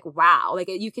like, wow, like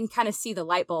you can kind of see the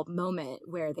light bulb moment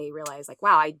where they realize like,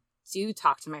 wow, I do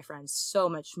talk to my friends so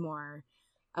much more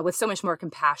with so much more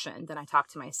compassion than I talk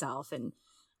to myself. And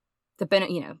the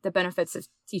benefits of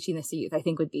teaching this to youth, I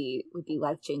think would be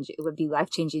life-changing. It would be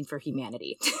life-changing for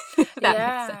humanity.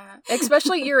 Yeah,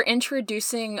 especially you're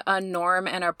introducing a norm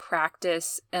and a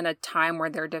practice in a time where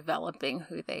they're developing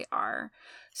who they are.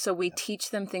 So we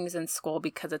teach them things in school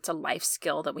because it's a life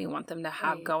skill that we want them to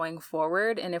have going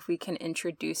forward. And if we can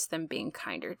introduce them being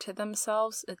kinder to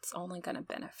themselves, it's only going to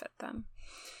benefit them.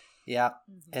 Yeah.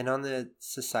 And on the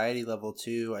society level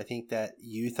too, I think that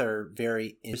youth are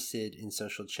very interested in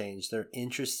social change. They're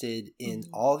interested in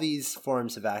all these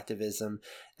forms of activism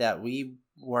that we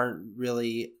weren't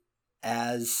really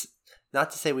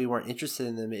not to say we weren't interested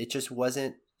in them. It just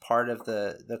wasn't part of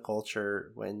the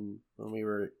culture when we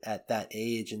were at that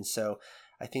age. And so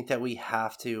I think that we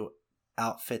have to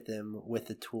outfit them with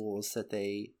the tools that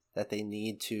they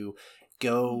need to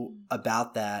go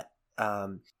about that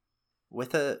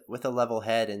with a level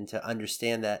head, and to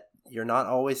understand that you're not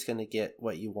always going to get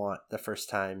what you want the first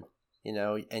time,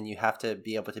 and you have to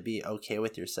be able to be okay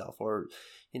with yourself, or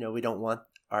we don't want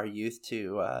our youth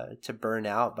to burn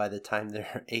out by the time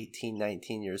they're 18,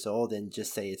 19 years old and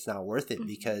just say it's not worth it,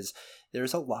 because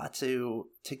there's a lot to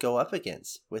go up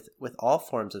against with all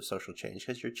forms of social change,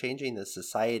 because you're changing the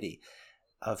society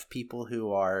of people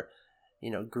who are,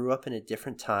 grew up in a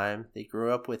different time. They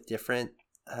grew up with different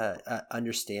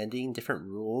understanding, different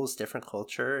rules, different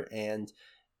culture, and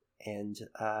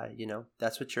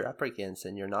that's what you're up against,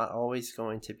 and you're not always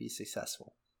going to be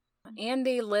successful. And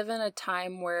they live in a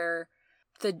time where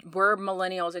we're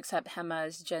millennials, except Hema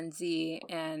is Gen Z,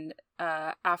 and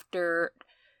after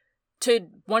to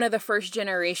one of the first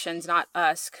generations, not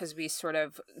us, because we sort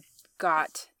of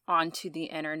got onto the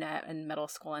internet in middle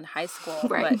school and high school,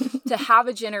 right. But to have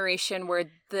a generation where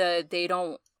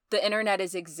the internet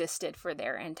has existed for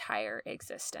their entire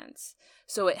existence.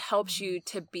 So it helps you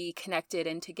to be connected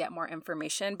and to get more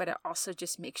information, but it also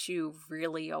just makes you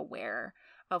really aware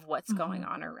of what's going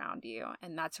on around you.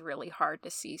 And that's really hard to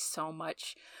see so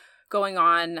much going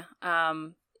on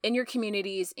in your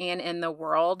communities and in the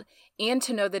world, and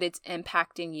to know that it's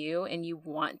impacting you and you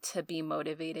want to be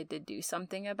motivated to do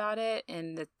something about it.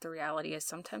 And the reality is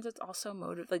sometimes it's also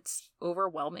it's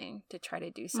overwhelming to try to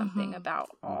do something about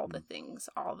all the things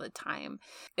all the time.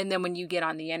 And then when you get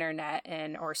on the internet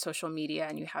or social media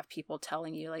and you have people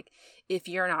telling you, like, if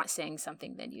you're not saying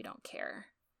something, then you don't care.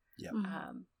 Yep.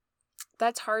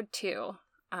 That's hard too.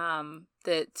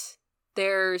 That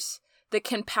there's the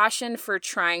compassion for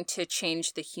trying to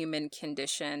change the human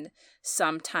condition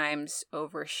sometimes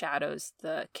overshadows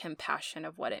the compassion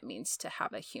of what it means to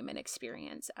have a human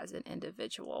experience as an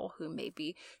individual who may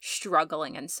be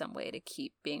struggling in some way to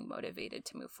keep being motivated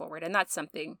to move forward. And that's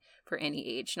something for any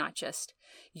age, not just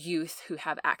youth who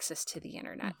have access to the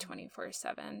internet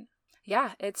 24/7.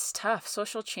 Yeah, it's tough.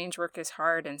 Social change work is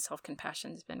hard, and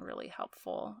self-compassion has been really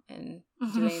helpful in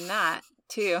doing that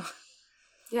too.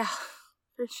 Yeah,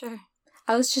 for sure.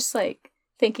 I was just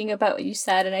thinking about what you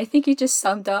said, and I think you just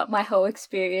summed up my whole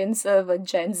experience of a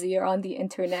Gen Zer on the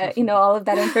internet. All of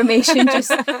that information just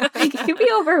it can be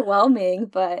overwhelming,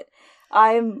 but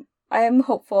I am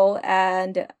hopeful,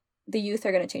 and the youth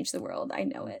are going to change the world. I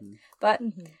know it. But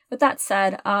with that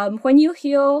said, when you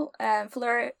heal and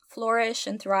flourish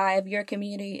and thrive, your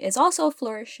community is also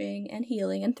flourishing and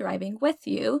healing and thriving with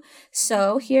you.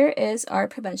 So here is our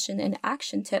prevention and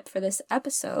action tip for this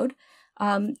episode.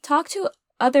 Talk to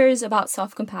others about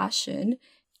self-compassion.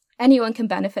 Anyone can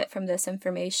benefit from this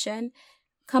information.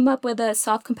 Come up with a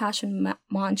self-compassion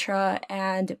mantra,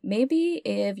 and maybe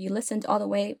if you listened all the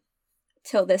way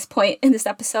till this point in this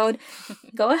episode,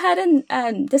 go ahead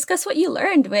and discuss what you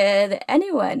learned with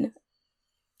anyone.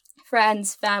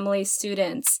 Friends, family,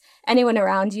 students, anyone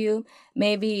around you.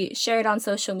 Maybe share it on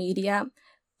social media.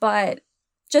 But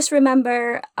just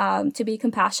remember to be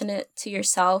compassionate to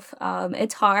yourself.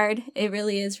 It's hard. It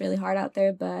really is really hard out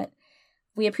there, but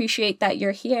we appreciate that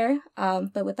you're here.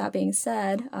 But with that being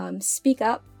said, speak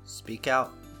up. Speak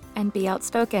out. And be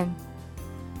outspoken.